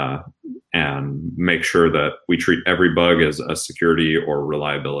make sure that we treat every bug as a security or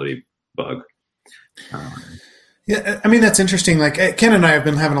reliability bug. Yeah, I mean, that's interesting. Like Ken and I have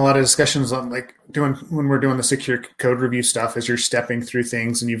been having a lot of discussions on when we're doing the secure code review stuff, as you're stepping through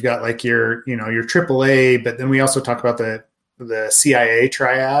things and you've got like your AAA, but then we also talk about the CIA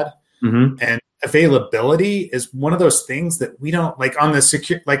triad, and availability is one of those things that we don't like on the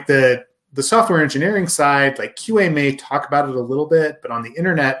secure, like the software engineering side. Like QA may talk about it a little bit, but on the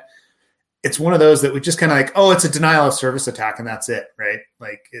internet, it's one of those that we just kind of like, oh, it's a denial of service attack and that's it, right?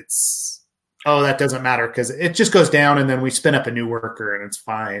 Like that doesn't matter because it just goes down and then we spin up a new worker and it's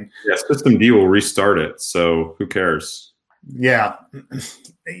fine. Yeah, System D will restart it, so who cares? Yeah.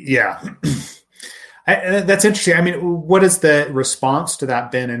 That's interesting. I mean, what has the response to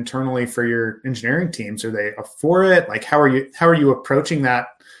that been internally for your engineering teams? Are they up for it? Like, how are you approaching that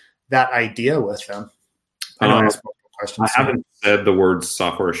idea with them? I know I asked multiple questions. I haven't said the word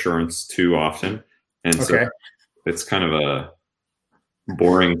software assurance too often, and so it's kind of a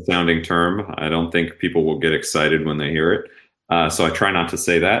boring sounding term. I don't think people will get excited when they hear it. So I try not to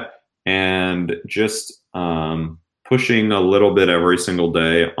say that, and just pushing a little bit every single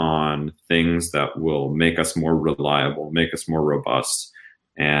day on things that will make us more reliable, make us more robust,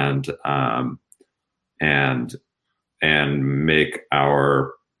 and make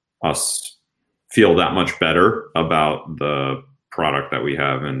us feel that much better about the product that we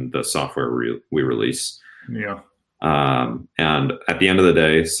have and the software we release. Yeah. And at the end of the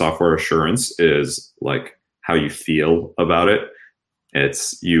day, software assurance is like how you feel about it.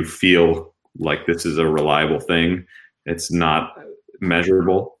 You feel like this is a reliable thing. It's not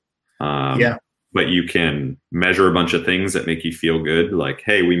measurable. But you can measure a bunch of things that make you feel good. Like,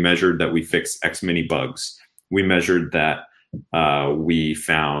 hey, we measured that we fixed X many bugs. We measured that we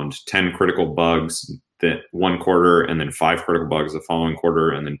found 10 critical bugs that one quarter, and then 5 critical bugs the following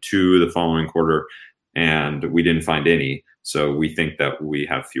quarter, and then 2 the following quarter, and we didn't find any. So we think that we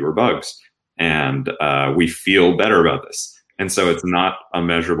have fewer bugs, and we feel better about this. And so it's not a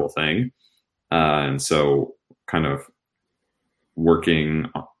measurable thing. And so kind of working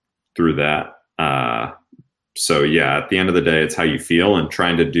through that. So yeah, at the end of the day, it's how you feel and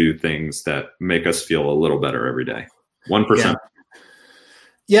trying to do things that make us feel a little better every day. 1%.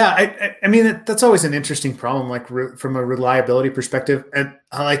 Yeah. I mean, that's always an interesting problem, like from a reliability perspective. And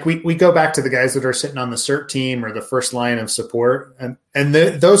like we go back to the guys that are sitting on the CERT team or the first line of support, and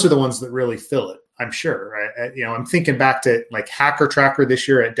those are the ones that really feel it. I'm sure. I'm thinking back to like Hacker Tracker this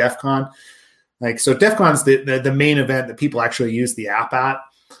year at DEF CON. Like, so DEF CON's the main event that people actually use the app at.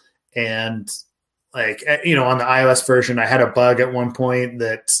 And like, on the iOS version, I had a bug at one point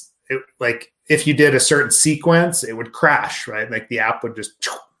that if you did a certain sequence, it would crash, right? Like the app would just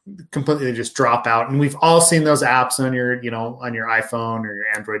completely just drop out. And we've all seen those apps on your iPhone or your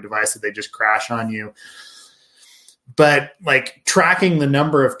Android device that they just crash on you. But like tracking the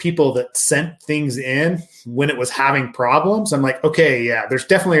number of people that sent things in when it was having problems, I'm like, okay, yeah, there's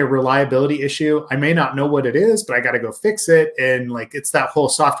definitely a reliability issue. I may not know what it is, but I got to go fix it. And like, it's that whole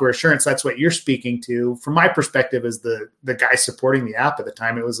software assurance. That's what you're speaking to. From my perspective as the guy supporting the app at the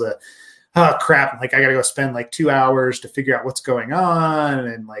time, it was oh crap. Like I got to go spend like 2 hours to figure out what's going on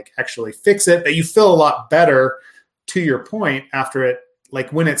and like actually fix it. But you feel a lot better, to your point, after it.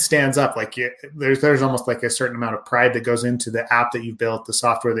 Like when it stands up, like there's almost like a certain amount of pride that goes into the app that you built, the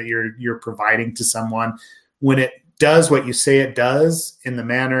software that you're providing to someone. When it does what you say it does in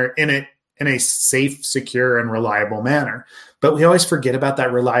a safe, secure, and reliable manner. But we always forget about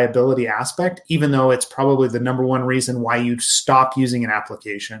that reliability aspect, even though it's probably the number one reason why you stop using an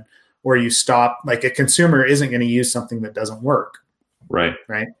application, or you stop, like a consumer isn't going to use something that doesn't work. Right.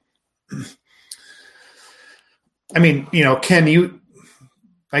 Right. I mean, Ken,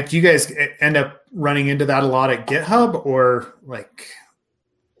 do you guys end up running into that a lot at GitHub, or like,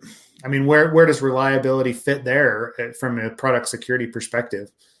 I mean, where does reliability fit there from a product security perspective?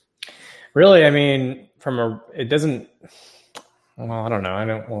 Really, I mean, I don't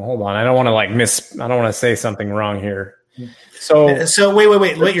know. Hold on. I don't want to say something wrong here. So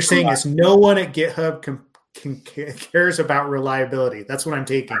wait. What you're saying is no one at GitHub cares about reliability. That's what I'm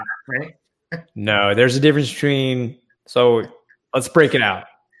taking, right? No, there's a difference between, so let's break it out.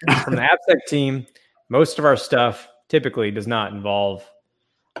 From the AppSec team, most of our stuff typically does not involve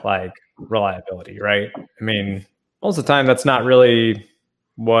like reliability, right? I mean, most of the time that's not really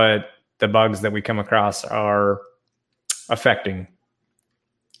what the bugs that we come across are affecting.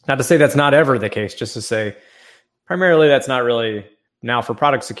 Not to say that's not ever the case, just to say primarily that's not really. Now for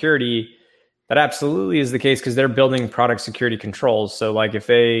product security, that absolutely is the case because they're building product security controls. So like if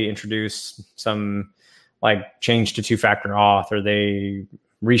they introduce some like change to two-factor auth, or they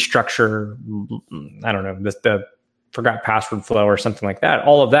restructure, I don't know, the forgot password flow or something like that.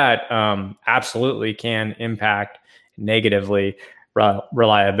 All of that absolutely can impact negatively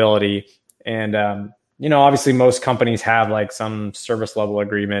reliability. And, obviously most companies have like some service level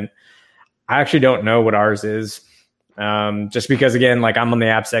agreement. I actually don't know what ours is. Just because, again, like I'm on the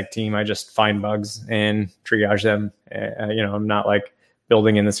AppSec team, I just find bugs and triage them. I'm not like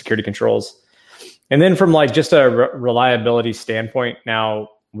building in the security controls. And then from like just a reliability standpoint, now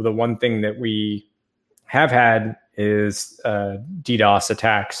the one thing that we have had is DDoS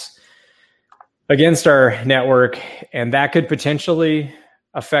attacks against our network, and that could potentially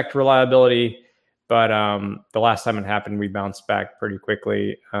affect reliability. But the last time it happened, we bounced back pretty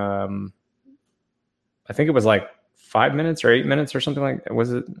quickly. I think it was like 5 minutes or 8 minutes or something like that.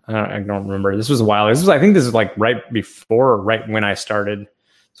 Was it? I don't remember. This was a while. I think this is like right before or right when I started.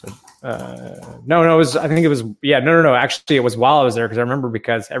 So, no. Actually, it was while I was there, because I remember,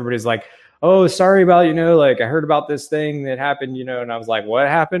 because everybody's like, "Oh, sorry about, like I heard about this thing that happened, and I was like, "What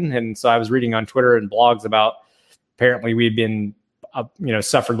happened?" And so I was reading on Twitter and blogs about apparently we'd been,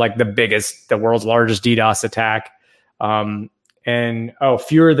 suffered like the world's largest DDoS attack, and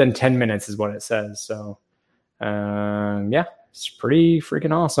fewer than 10 minutes is what it says. So, it's pretty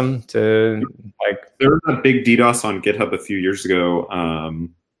freaking awesome to like. There was a big DDoS on GitHub a few years ago.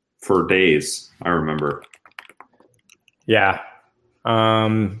 For days, I remember. Yeah. I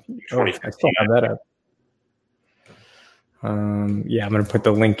still have that up. I'm going to put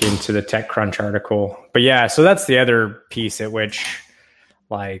the link into the TechCrunch article. But yeah, so that's the other piece at which,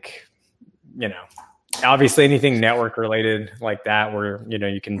 like, obviously anything network related like that, where,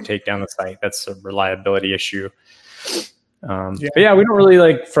 you can take down the site, that's a reliability issue. But yeah, we don't really,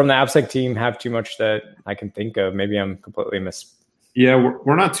 like, from the AppSec team, have too much that I can think of. Maybe I'm completely Yeah,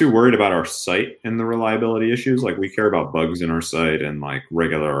 we're not too worried about our site and the reliability issues. Like, we care about bugs in our site and like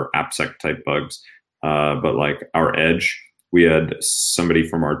regular AppSec type bugs. But like our edge, we had somebody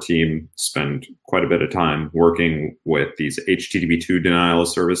from our team spend quite a bit of time working with these HTTP2 denial of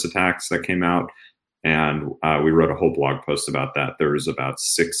service attacks that came out. And we wrote a whole blog post about that. There was about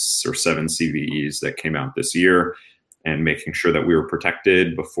 6 or 7 CVEs that came out this year, and making sure that we were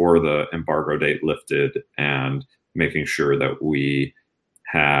protected before the embargo date lifted, and making sure that we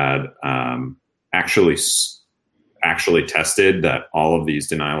had actually tested that all of these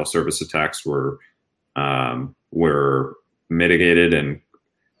denial of service attacks were mitigated and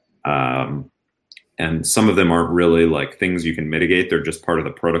and some of them aren't really like things you can mitigate. They're just part of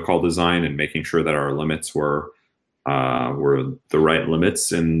the protocol design and making sure that our limits were the right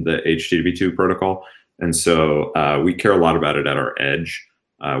limits in the HTTP2 protocol. And so we care a lot about it at our edge.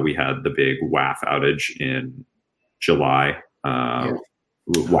 We had the big WAF outage in July, WAF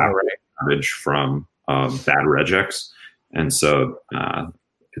outage from bad regex. And so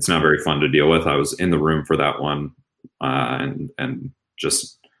it's not very fun to deal with. I was in the room for that one and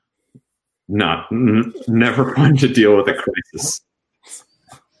just never fun to deal with a crisis.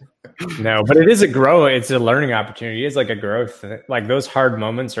 No, but it is it's a learning opportunity. It's like a growth. Like those hard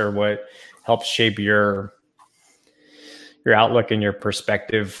moments are what helps shape your outlook and your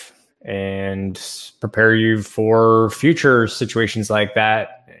perspective and prepare you for future situations like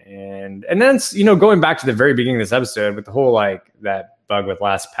that. And then, going back to the very beginning of this episode with the whole, like that bug with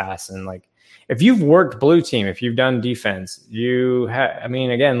LastPass, and like, if you've worked blue team, if you've done defense, you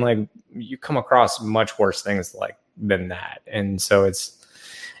come across much worse things than that. And so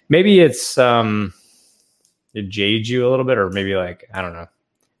maybe it jades you a little bit, or maybe I don't know,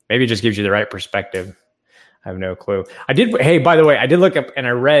 maybe it just gives you the right perspective. I have no clue. Hey, by the way, I did look up and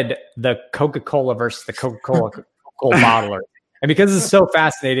I read the Coca-Cola versus the Coca-Cola bottler. And because it's so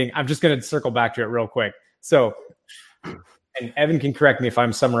fascinating, I'm just going to circle back to it real quick. So, and Evan can correct me if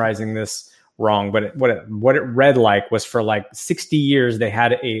I'm summarizing this wrong, but what it read like was for 60 years, they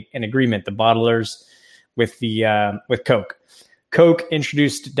had an agreement, the bottlers with Coke. Coke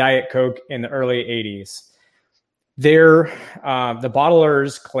introduced Diet Coke in the early 80s. The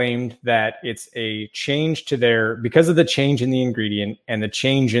bottlers claimed that it's a change to because of the change in the ingredient and the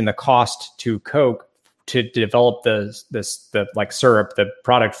change in the cost to Coke to develop the syrup, the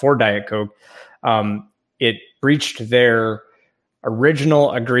product for Diet Coke. It breached their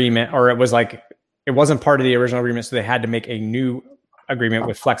original agreement, or it wasn't part of the original agreement, so they had to make a new agreement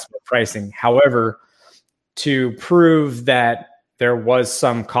with flexible pricing. However, to prove that there was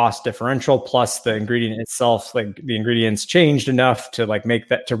some cost differential plus the ingredient itself, the ingredients changed enough to make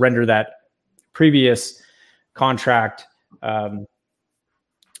that, to render that previous contract null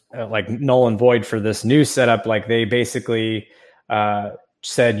and void for this new setup. They basically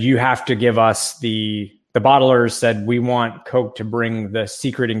said, you have to give us the bottlers said, we want Coke to bring the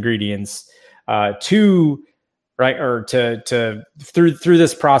secret ingredients through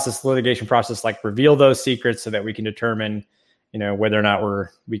this process, litigation process, reveal those secrets so that we can determine, whether or not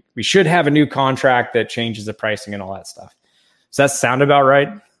we should have a new contract that changes the pricing and all that stuff. Does that sound about right?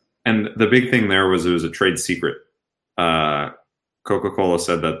 And the big thing there was it was a trade secret. Coca-Cola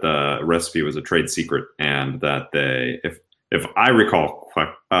said that the recipe was a trade secret, and that if I recall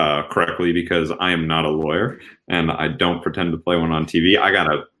correctly, because I am not a lawyer and I don't pretend to play one on TV, I got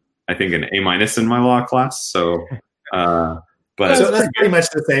I think an A- in my law class. So, but so that's pretty much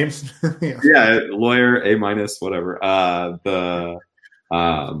the same. Yeah, lawyer, A-, whatever.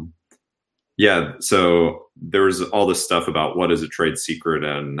 So there was all this stuff about what is a trade secret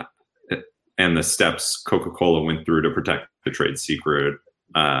and the steps Coca-Cola went through to protect the trade secret.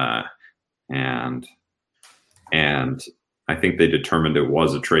 And I think they determined it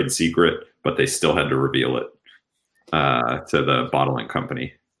was a trade secret, but they still had to reveal it to the bottling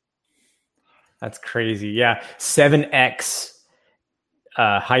company. That's crazy. Yeah. 7X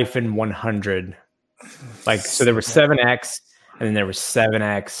 -100. So there was 7X and then there was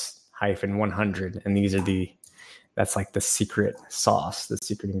 7X -100. And that's the secret sauce, the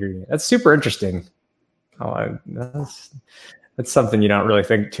secret ingredient. That's super interesting. That's something you don't really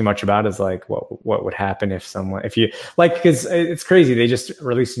think too much about, is what would happen because it's crazy. They just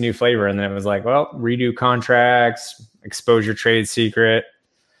released a new flavor and then it was redo contracts, expose your trade secret.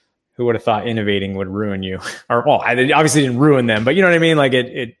 Who would have thought innovating would ruin you? Or, well, I obviously didn't ruin them, but you know what I mean?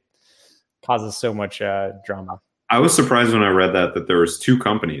 It causes so much drama. I was surprised when I read that there was two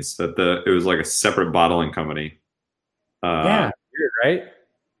companies, that it was a separate bottling company. Weird, right?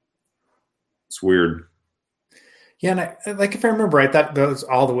 It's weird. Yeah, and if I remember right, that goes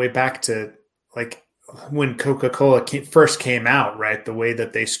all the way back to when Coca-Cola first came out, right? The way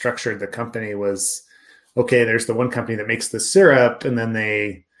that they structured the company was, okay, there's the one company that makes the syrup, and then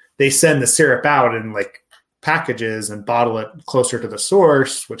they send the syrup out in packages and bottle it closer to the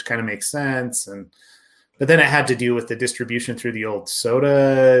source, which kind of makes sense. But then it had to do with the distribution through the old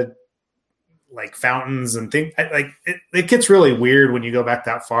soda fountains and things. It gets really weird when you go back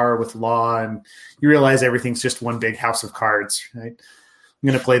that far with law and you realize everything's just one big house of cards, right? I'm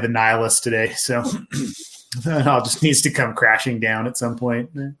going to play the nihilist today, so it all just needs to come crashing down at some point.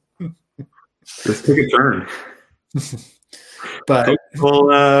 Let's take a turn. But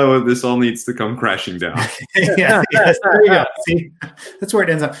Coca-Cola, this all needs to come crashing down. yes, there you go. See, that's where it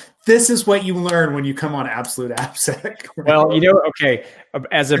ends up. This is what you learn when you come on Absolute AppSec. Well, okay.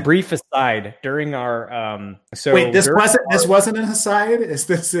 As a brief aside, during our wait, this wasn't an aside. Is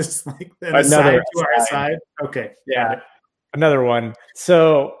this like an aside to our aside? Okay, yeah, another one.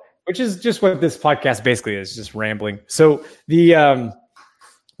 So, which is just what this podcast basically is, just rambling. So the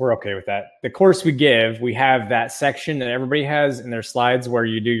we're okay with that. The course we give, we have that section that everybody has in their slides where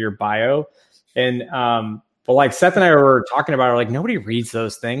you do your bio. And but like Seth and I were talking about, like nobody reads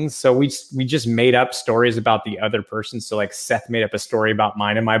those things. So we just made up stories about the other person. So like Seth made up a story about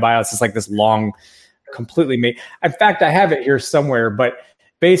mine in my bio. It's just like this long, completely made. In fact, I have it here somewhere, but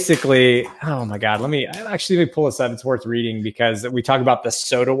basically, oh my God, let me pull this up. It's worth reading because we talk about the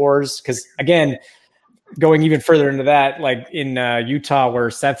soda wars. Because again, going even further into that, like in Utah where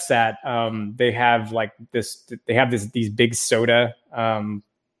Seth's at, they have like this. They have these big soda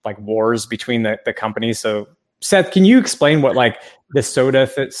like wars between the companies. So Seth, can you explain what like the soda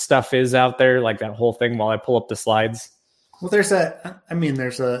stuff is out there, like that whole thing, while I pull up the slides? Well, there's a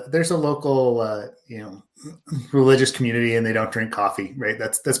local religious community, and they don't drink coffee, right?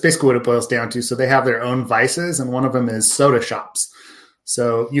 That's basically what it boils down to. So they have their own vices, and one of them is soda shops.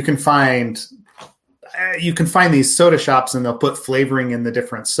 So you can find these soda shops, and they'll put flavoring in the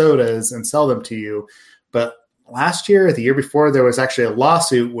different sodas and sell them to you. But last year or the year before, there was actually a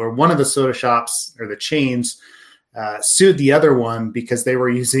lawsuit where one of the soda shops or the chains sued the other one because they were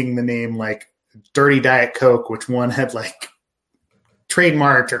using the name like Dirty Diet Coke, which one had like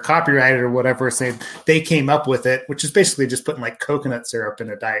trademarked or copyrighted or whatever, saying they came up with it, which is basically just putting like coconut syrup in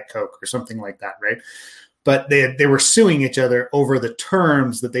a Diet Coke or something like that, right? But they were suing each other over the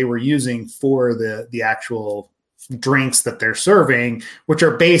terms that they were using for the actual drinks that they're serving, which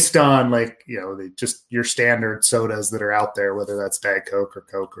are based on like, just your standard sodas that are out there, whether that's Diet Coke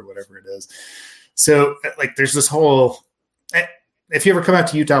or whatever it is. So like there's this whole, if you ever come out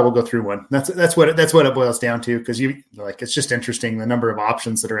to Utah, we'll go through one. That's what it boils down to. Cause it's just interesting, the number of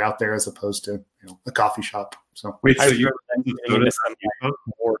options that are out there as opposed to, a coffee shop. So wait, so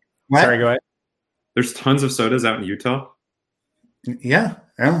sorry, go ahead. There's tons of sodas out in Utah. Yeah.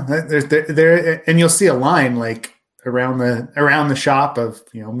 There, and you'll see a line like around the shop of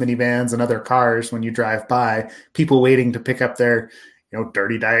minivans and other cars when you drive by, people waiting to pick up their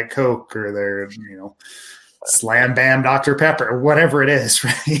Dirty Diet Coke or their Slam Bam Dr. Pepper or whatever it is,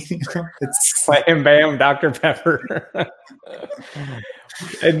 right? It's Slam Bam Dr. Pepper.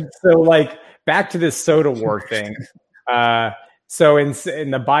 And so like back to this soda war thing. So in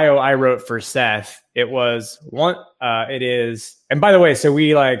the bio I wrote for Seth, it was one. It is, and by the way, so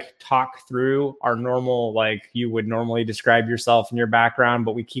we like talk through our normal, like you would normally describe yourself and your background,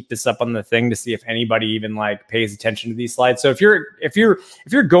 but we keep this up on the thing to see if anybody even like pays attention to these slides. So if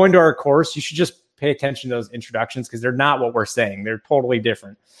you're going to our course, you should just pay attention to those introductions because they're not what we're saying. They're totally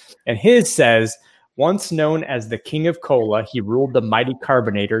different. And his says, once known as the King of Cola, he ruled the mighty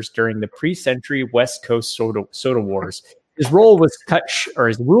carbonators during the pre-century West Coast soda wars. His rule was cut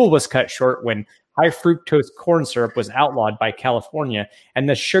short when high fructose corn syrup was outlawed by California and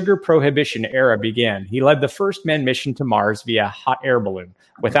the sugar prohibition era began. He led the first manned mission to Mars via hot air balloon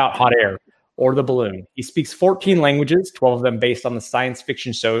without hot air or the balloon. He speaks 14 languages, 12 of them based on the science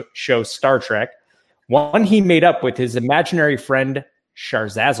fiction show Star Trek. One he made up with his imaginary friend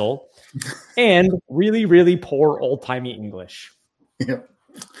Sharzazel, and really, really poor old-timey English. Yep.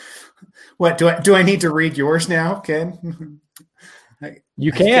 What do I need to read yours now, Ken?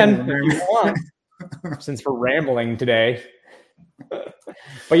 You can if you want, since we're rambling today.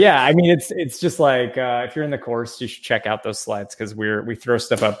 But yeah, I mean, it's just like if you're in the course, you should check out those slides because we throw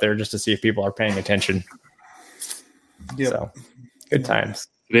stuff up there just to see if people are paying attention. Yep. So good times.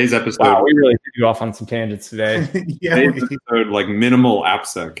 Today's episode. Wow, we really did go off on some tangents today. Yeah, today's episode, like minimal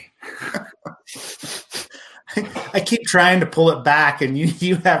AppSec. I keep trying to pull it back, and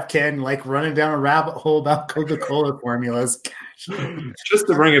you have Ken like running down a rabbit hole about Coca-Cola formulas. Gosh. Just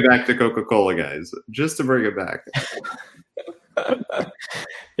to bring it back to Coca-Cola, guys. Just to bring it back.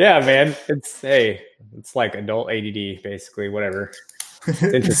 Yeah, man. It's like adult ADD, basically. Whatever.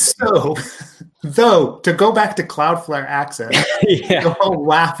 So, though, to go back to Cloudflare Access, yeah. The whole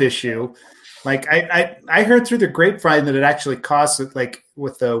WAF issue. Like I heard through the grapevine that it actually caused, like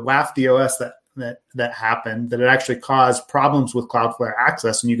with the WAF DOS that happened, that it actually caused problems with Cloudflare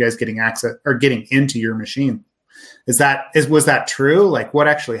Access and you guys getting access or getting into your machine. Was that true? Like what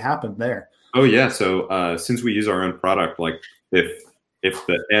actually happened there? Oh yeah. So since we use our own product, like if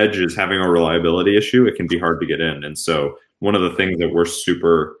the edge is having a reliability issue, it can be hard to get in. And so one of the things that we're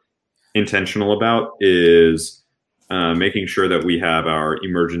super intentional about is making sure that we have our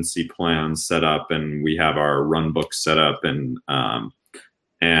emergency plans set up and we have our run books set up, and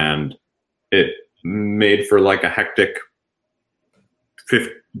it made for like a hectic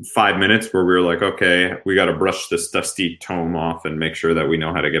 5 minutes where we were like, okay, we got to brush this dusty tome off and make sure that we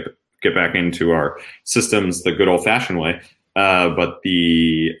know how to get back into our systems the good old fashioned way. But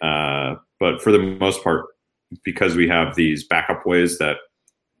for the most part, because we have these backup ways, that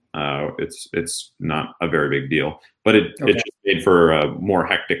it's not a very big deal. But it just made for a more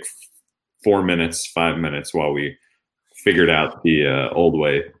hectic 4 minutes, 5 minutes while we figured out the old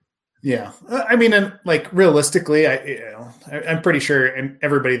way. Yeah, I mean, and like realistically, I'm pretty sure, and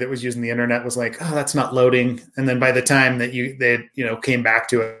everybody that was using the internet was like, "Oh, that's not loading." And then by the time that they came back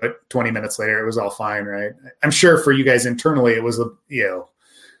to it 20 minutes later, it was all fine, right? I'm sure for you guys internally, it was oh,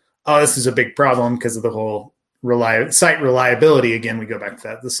 this is a big problem because of the whole site reliability. Again, we go back to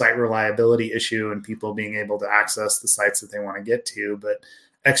that, the site reliability issue and people being able to access the sites that they want to get to. But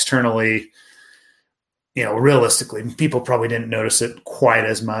externally, realistically, people probably didn't notice it quite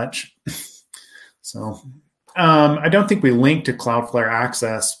as much. So I don't think we linked to Cloudflare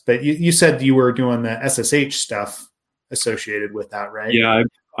Access, but you said you were doing the SSH stuff associated with that, right? Yeah,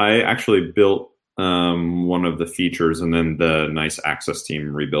 I actually built one of the features, and then the NICE Access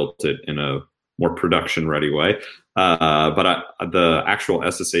team rebuilt it in a more production-ready way. But the actual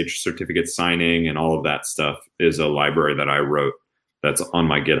SSH certificate signing and all of that stuff is a library that I wrote that's on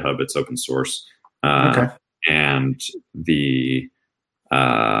my GitHub. It's open source. And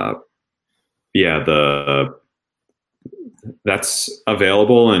that's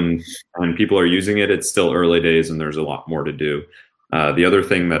available and people are using it. It's still early days and there's a lot more to do. The other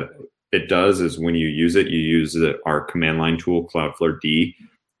thing that it does is when you use our command line tool, Cloudflare D,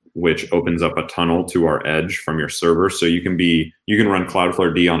 which opens up a tunnel to our edge from your server. So you can run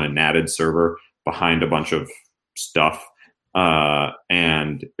Cloudflare D on a NATed server behind a bunch of stuff,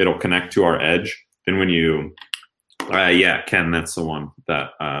 and it'll connect to our edge. Then when you, Ken, that's the one,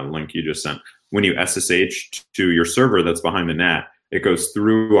 that link you just sent. When you SSH to your server that's behind the NAT, it goes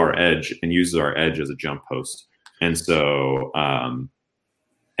through our edge and uses our edge as a jump host. And so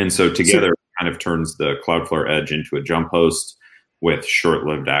together it kind of turns the Cloudflare edge into a jump host with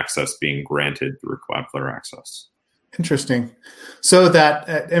short-lived access being granted through Cloudflare Access. Interesting. So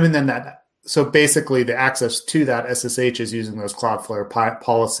so basically the access to that SSH is using those Cloudflare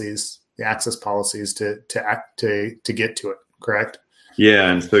policies, the access policies to get to it, correct? Yeah,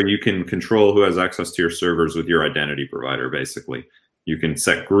 and so you can control who has access to your servers with your identity provider, basically. You can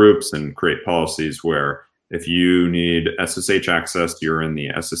set groups and create policies where if you need SSH access, you're in the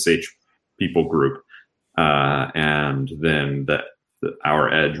SSH people group, and then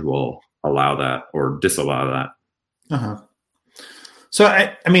our edge will allow that or disallow that. Uh-huh. So,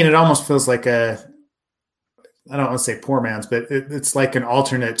 I mean, it almost feels like I don't want to say poor man's, but it's like an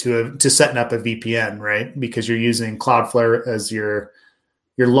alternate to setting up a VPN, right? Because you're using Cloudflare as you're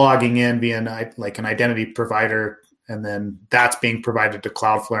logging in via like an identity provider, and then that's being provided to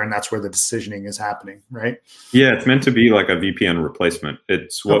Cloudflare, and that's where the decisioning is happening, right? Yeah, it's meant to be like a VPN replacement.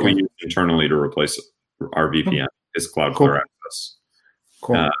 It's what we use internally to replace our VPN is Cloudflare Access.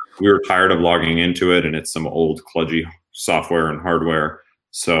 Cool. We were tired of logging into it, and it's some old kludgy software and hardware.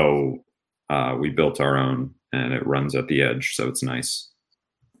 So we built our own, and it runs at the edge, so it's nice.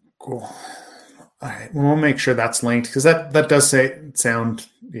 Cool. All right, well, we'll make sure that's linked because that does sound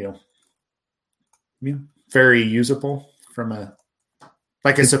very usable from a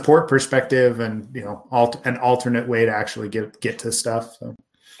support perspective, and an alternate way to actually get to stuff. So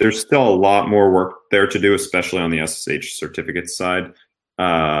there's still a lot more work there to do, especially on the SSH certificate side.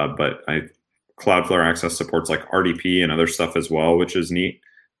 But Cloudflare Access supports like RDP and other stuff as well, which is neat.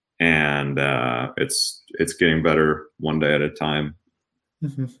 And it's getting better one day at a time.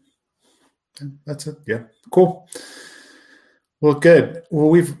 Mm-hmm. That's it. Yeah. Cool. Well, good. Well,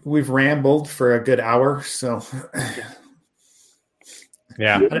 we've rambled for a good hour. So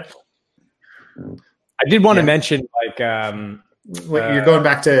yeah. I did want to mention you're going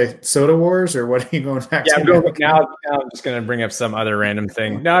back to Soda Wars, or what are you going back to? Now I'm just going to bring up some other random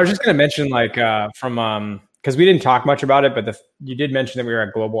thing. No, I was just going to mention because we didn't talk much about it, but you did mention that we were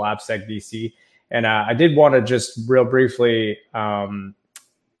at Global AppSec DC, and I did want to just real briefly.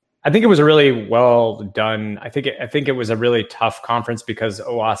 I think it was a really well done. I think it was a really tough conference because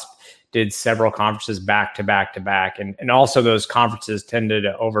OWASP did several conferences back to back to back, and also those conferences tended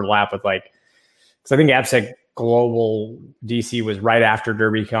to overlap with because I think AppSec Global DC was right after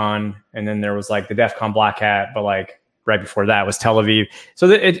DerbyCon, and then there was the DEF CON Black Hat, but right before that was Tel Aviv. So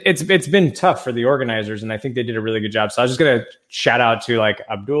it's been tough for the organizers, and I think they did a really good job. So I was just gonna shout out to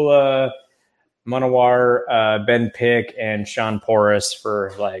Abdullah, Manowar, Ben Pick, and Sean Porras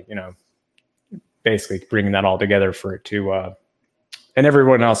for basically bringing that all together for it to, and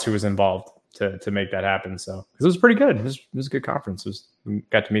everyone else who was involved to make that happen. So it was pretty good. It was a good conference. We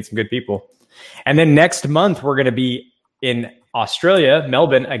got to meet some good people. And then next month we're going to be in Australia,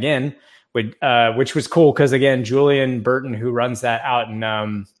 Melbourne again, which was cool because again, Julian Burton, who runs that out in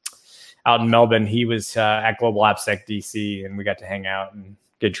Melbourne, he was at Global AppSec DC, and we got to hang out and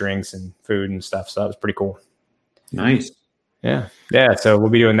get drinks and food and stuff. So that was pretty cool. Nice. Yeah. So we'll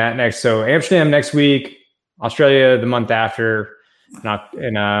be doing that next. So Amsterdam next week, Australia the month after, not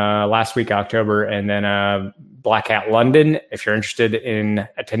in last week, October, and then Black Hat London. If you're interested in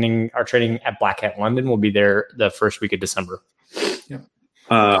attending our training at Black Hat London, we'll be there the first week of December. Yeah.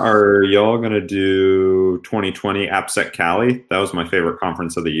 Are y'all going to do 2020 AppSec Cali? That was my favorite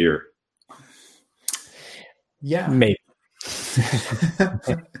conference of the year. Yeah. Maybe.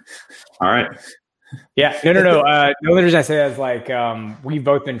 All right. Yeah. No. The only reason I say that is we've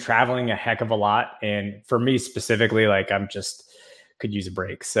both been traveling a heck of a lot. And for me specifically, I'm just could use a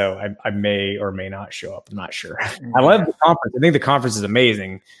break. So I may or may not show up. I'm not sure. I love the conference. I think the conference is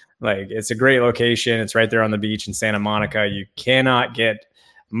amazing. It's a great location. It's right there on the beach in Santa Monica. You cannot get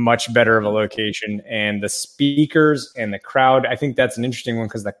much better of a location. And the speakers and the crowd, I think that's an interesting one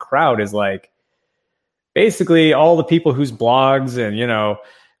because the crowd is basically all the people whose blogs and,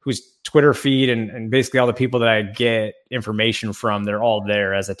 whose Twitter feed and basically all the people that I get information from, they're all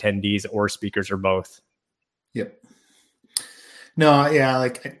there as attendees or speakers or both. Yep. No, yeah,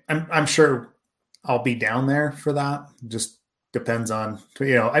 I'm sure I'll be down there for that. Just depends on,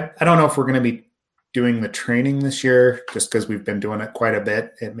 I don't know if we're going to be doing the training this year just because we've been doing it quite a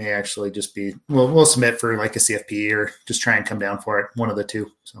bit. It may actually just be, we'll submit for a CFP or just try and come down for it. One of the two.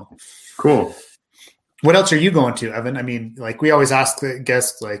 So cool. What else are you going to, Evan? I mean, we always ask the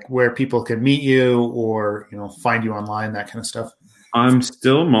guests where people can meet you or, find you online, that kind of stuff. I'm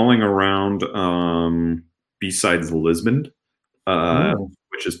still mulling around besides Lisbon,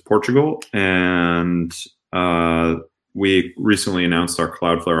 which is Portugal. And we recently announced our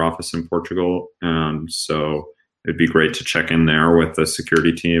Cloudflare office in Portugal. And so it'd be great to check in there with the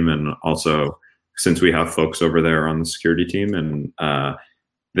security team. And also, since we have folks over there on the security team, and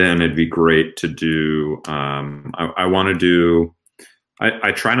then it'd be great to do, I want to do,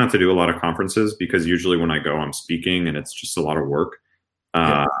 I try not to do a lot of conferences because usually when I go, I'm speaking and it's just a lot of work.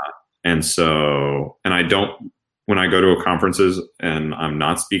 And I don't, when I go to conferences and I'm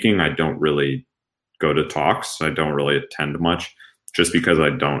not speaking, I don't really go to talks. I don't really attend much just because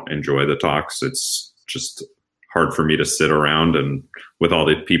I don't enjoy the talks. It's just hard for me to sit around and with all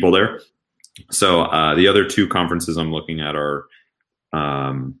the people there. So the other two conferences I'm looking at are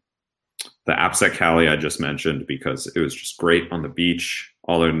the AppSec Cali I just mentioned because it was just great on the beach,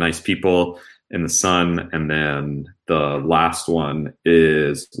 all the nice people in the sun. And then the last one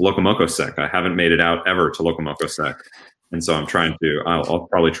is LocoMocoSec. I haven't made it out ever to LocoMocoSec. And so I'm trying to, I'll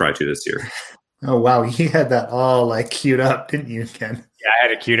probably try to this year. Oh, wow. You had that all queued up, didn't you, Ken? Yeah, I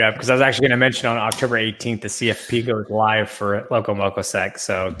had it queued up because I was actually going to mention on October 18th, the CFP goes live for LocoMocoSec.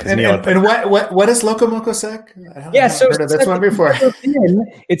 So, and what is LocoMocoSec? Yeah, so heard of this one before.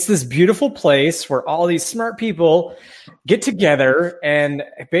 It's this beautiful place where all these smart people get together and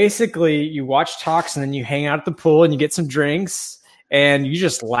basically you watch talks and then you hang out at the pool and you get some drinks and you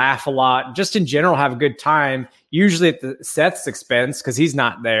just laugh a lot. Just in general, have a good time. Usually at Seth's expense because he's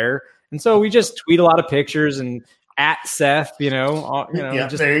not there. And so we just tweet a lot of pictures and at Seth, yeah,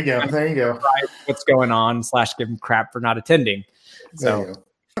 just there you go. What's going on /give him crap for not attending. So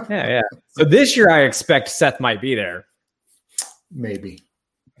yeah. So this year I expect Seth might be there. Maybe.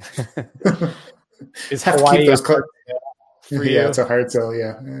 Is have Hawaii to keep those cards. Yeah, it's a hard sell.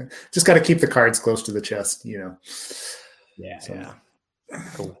 Yeah. Just got to keep the cards close to the chest, Yeah. So. Yeah.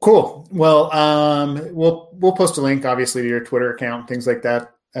 Cool. Well, we'll post a link obviously to your Twitter account, things like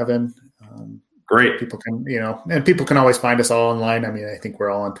that, Evan. Great. People can, and people can always find us all online. I mean, I think we're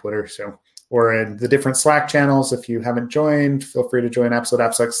all on Twitter, or in the different Slack channels. If you haven't joined, feel free to join Absolute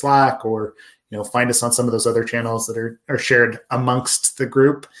AppSec Slack, or find us on some of those other channels that are shared amongst the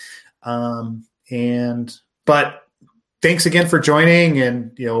group. But thanks again for joining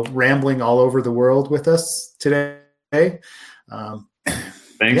and rambling all over the world with us today. Thanks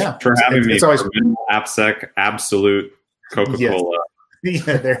for having me. It's always AppSec, Absolute, Coca-Cola. Yes.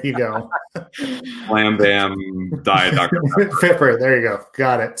 Yeah, there you go. Slam Bam, Diet Dr. Pepper. There you go.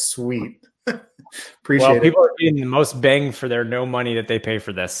 Got it. Sweet. Appreciate it. People are getting the most bang for their no money that they pay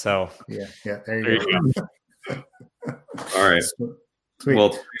for this. So yeah. There you go. All right. Sweet. Well,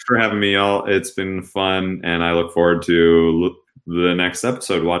 thanks for having me, y'all. It's been fun, and I look forward to the next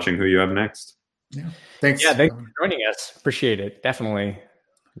episode, watching who you have next. Yeah. Thanks. Yeah, thanks for joining us. Appreciate it. Definitely.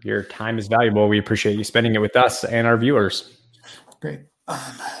 Your time is valuable. We appreciate you spending it with us and our viewers. Great. All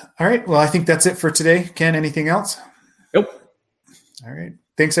right. Well, I think that's it for today. Ken, anything else? Nope. All right.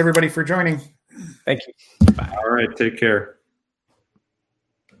 Thanks everybody for joining. Thank you. Bye. All right. Take care.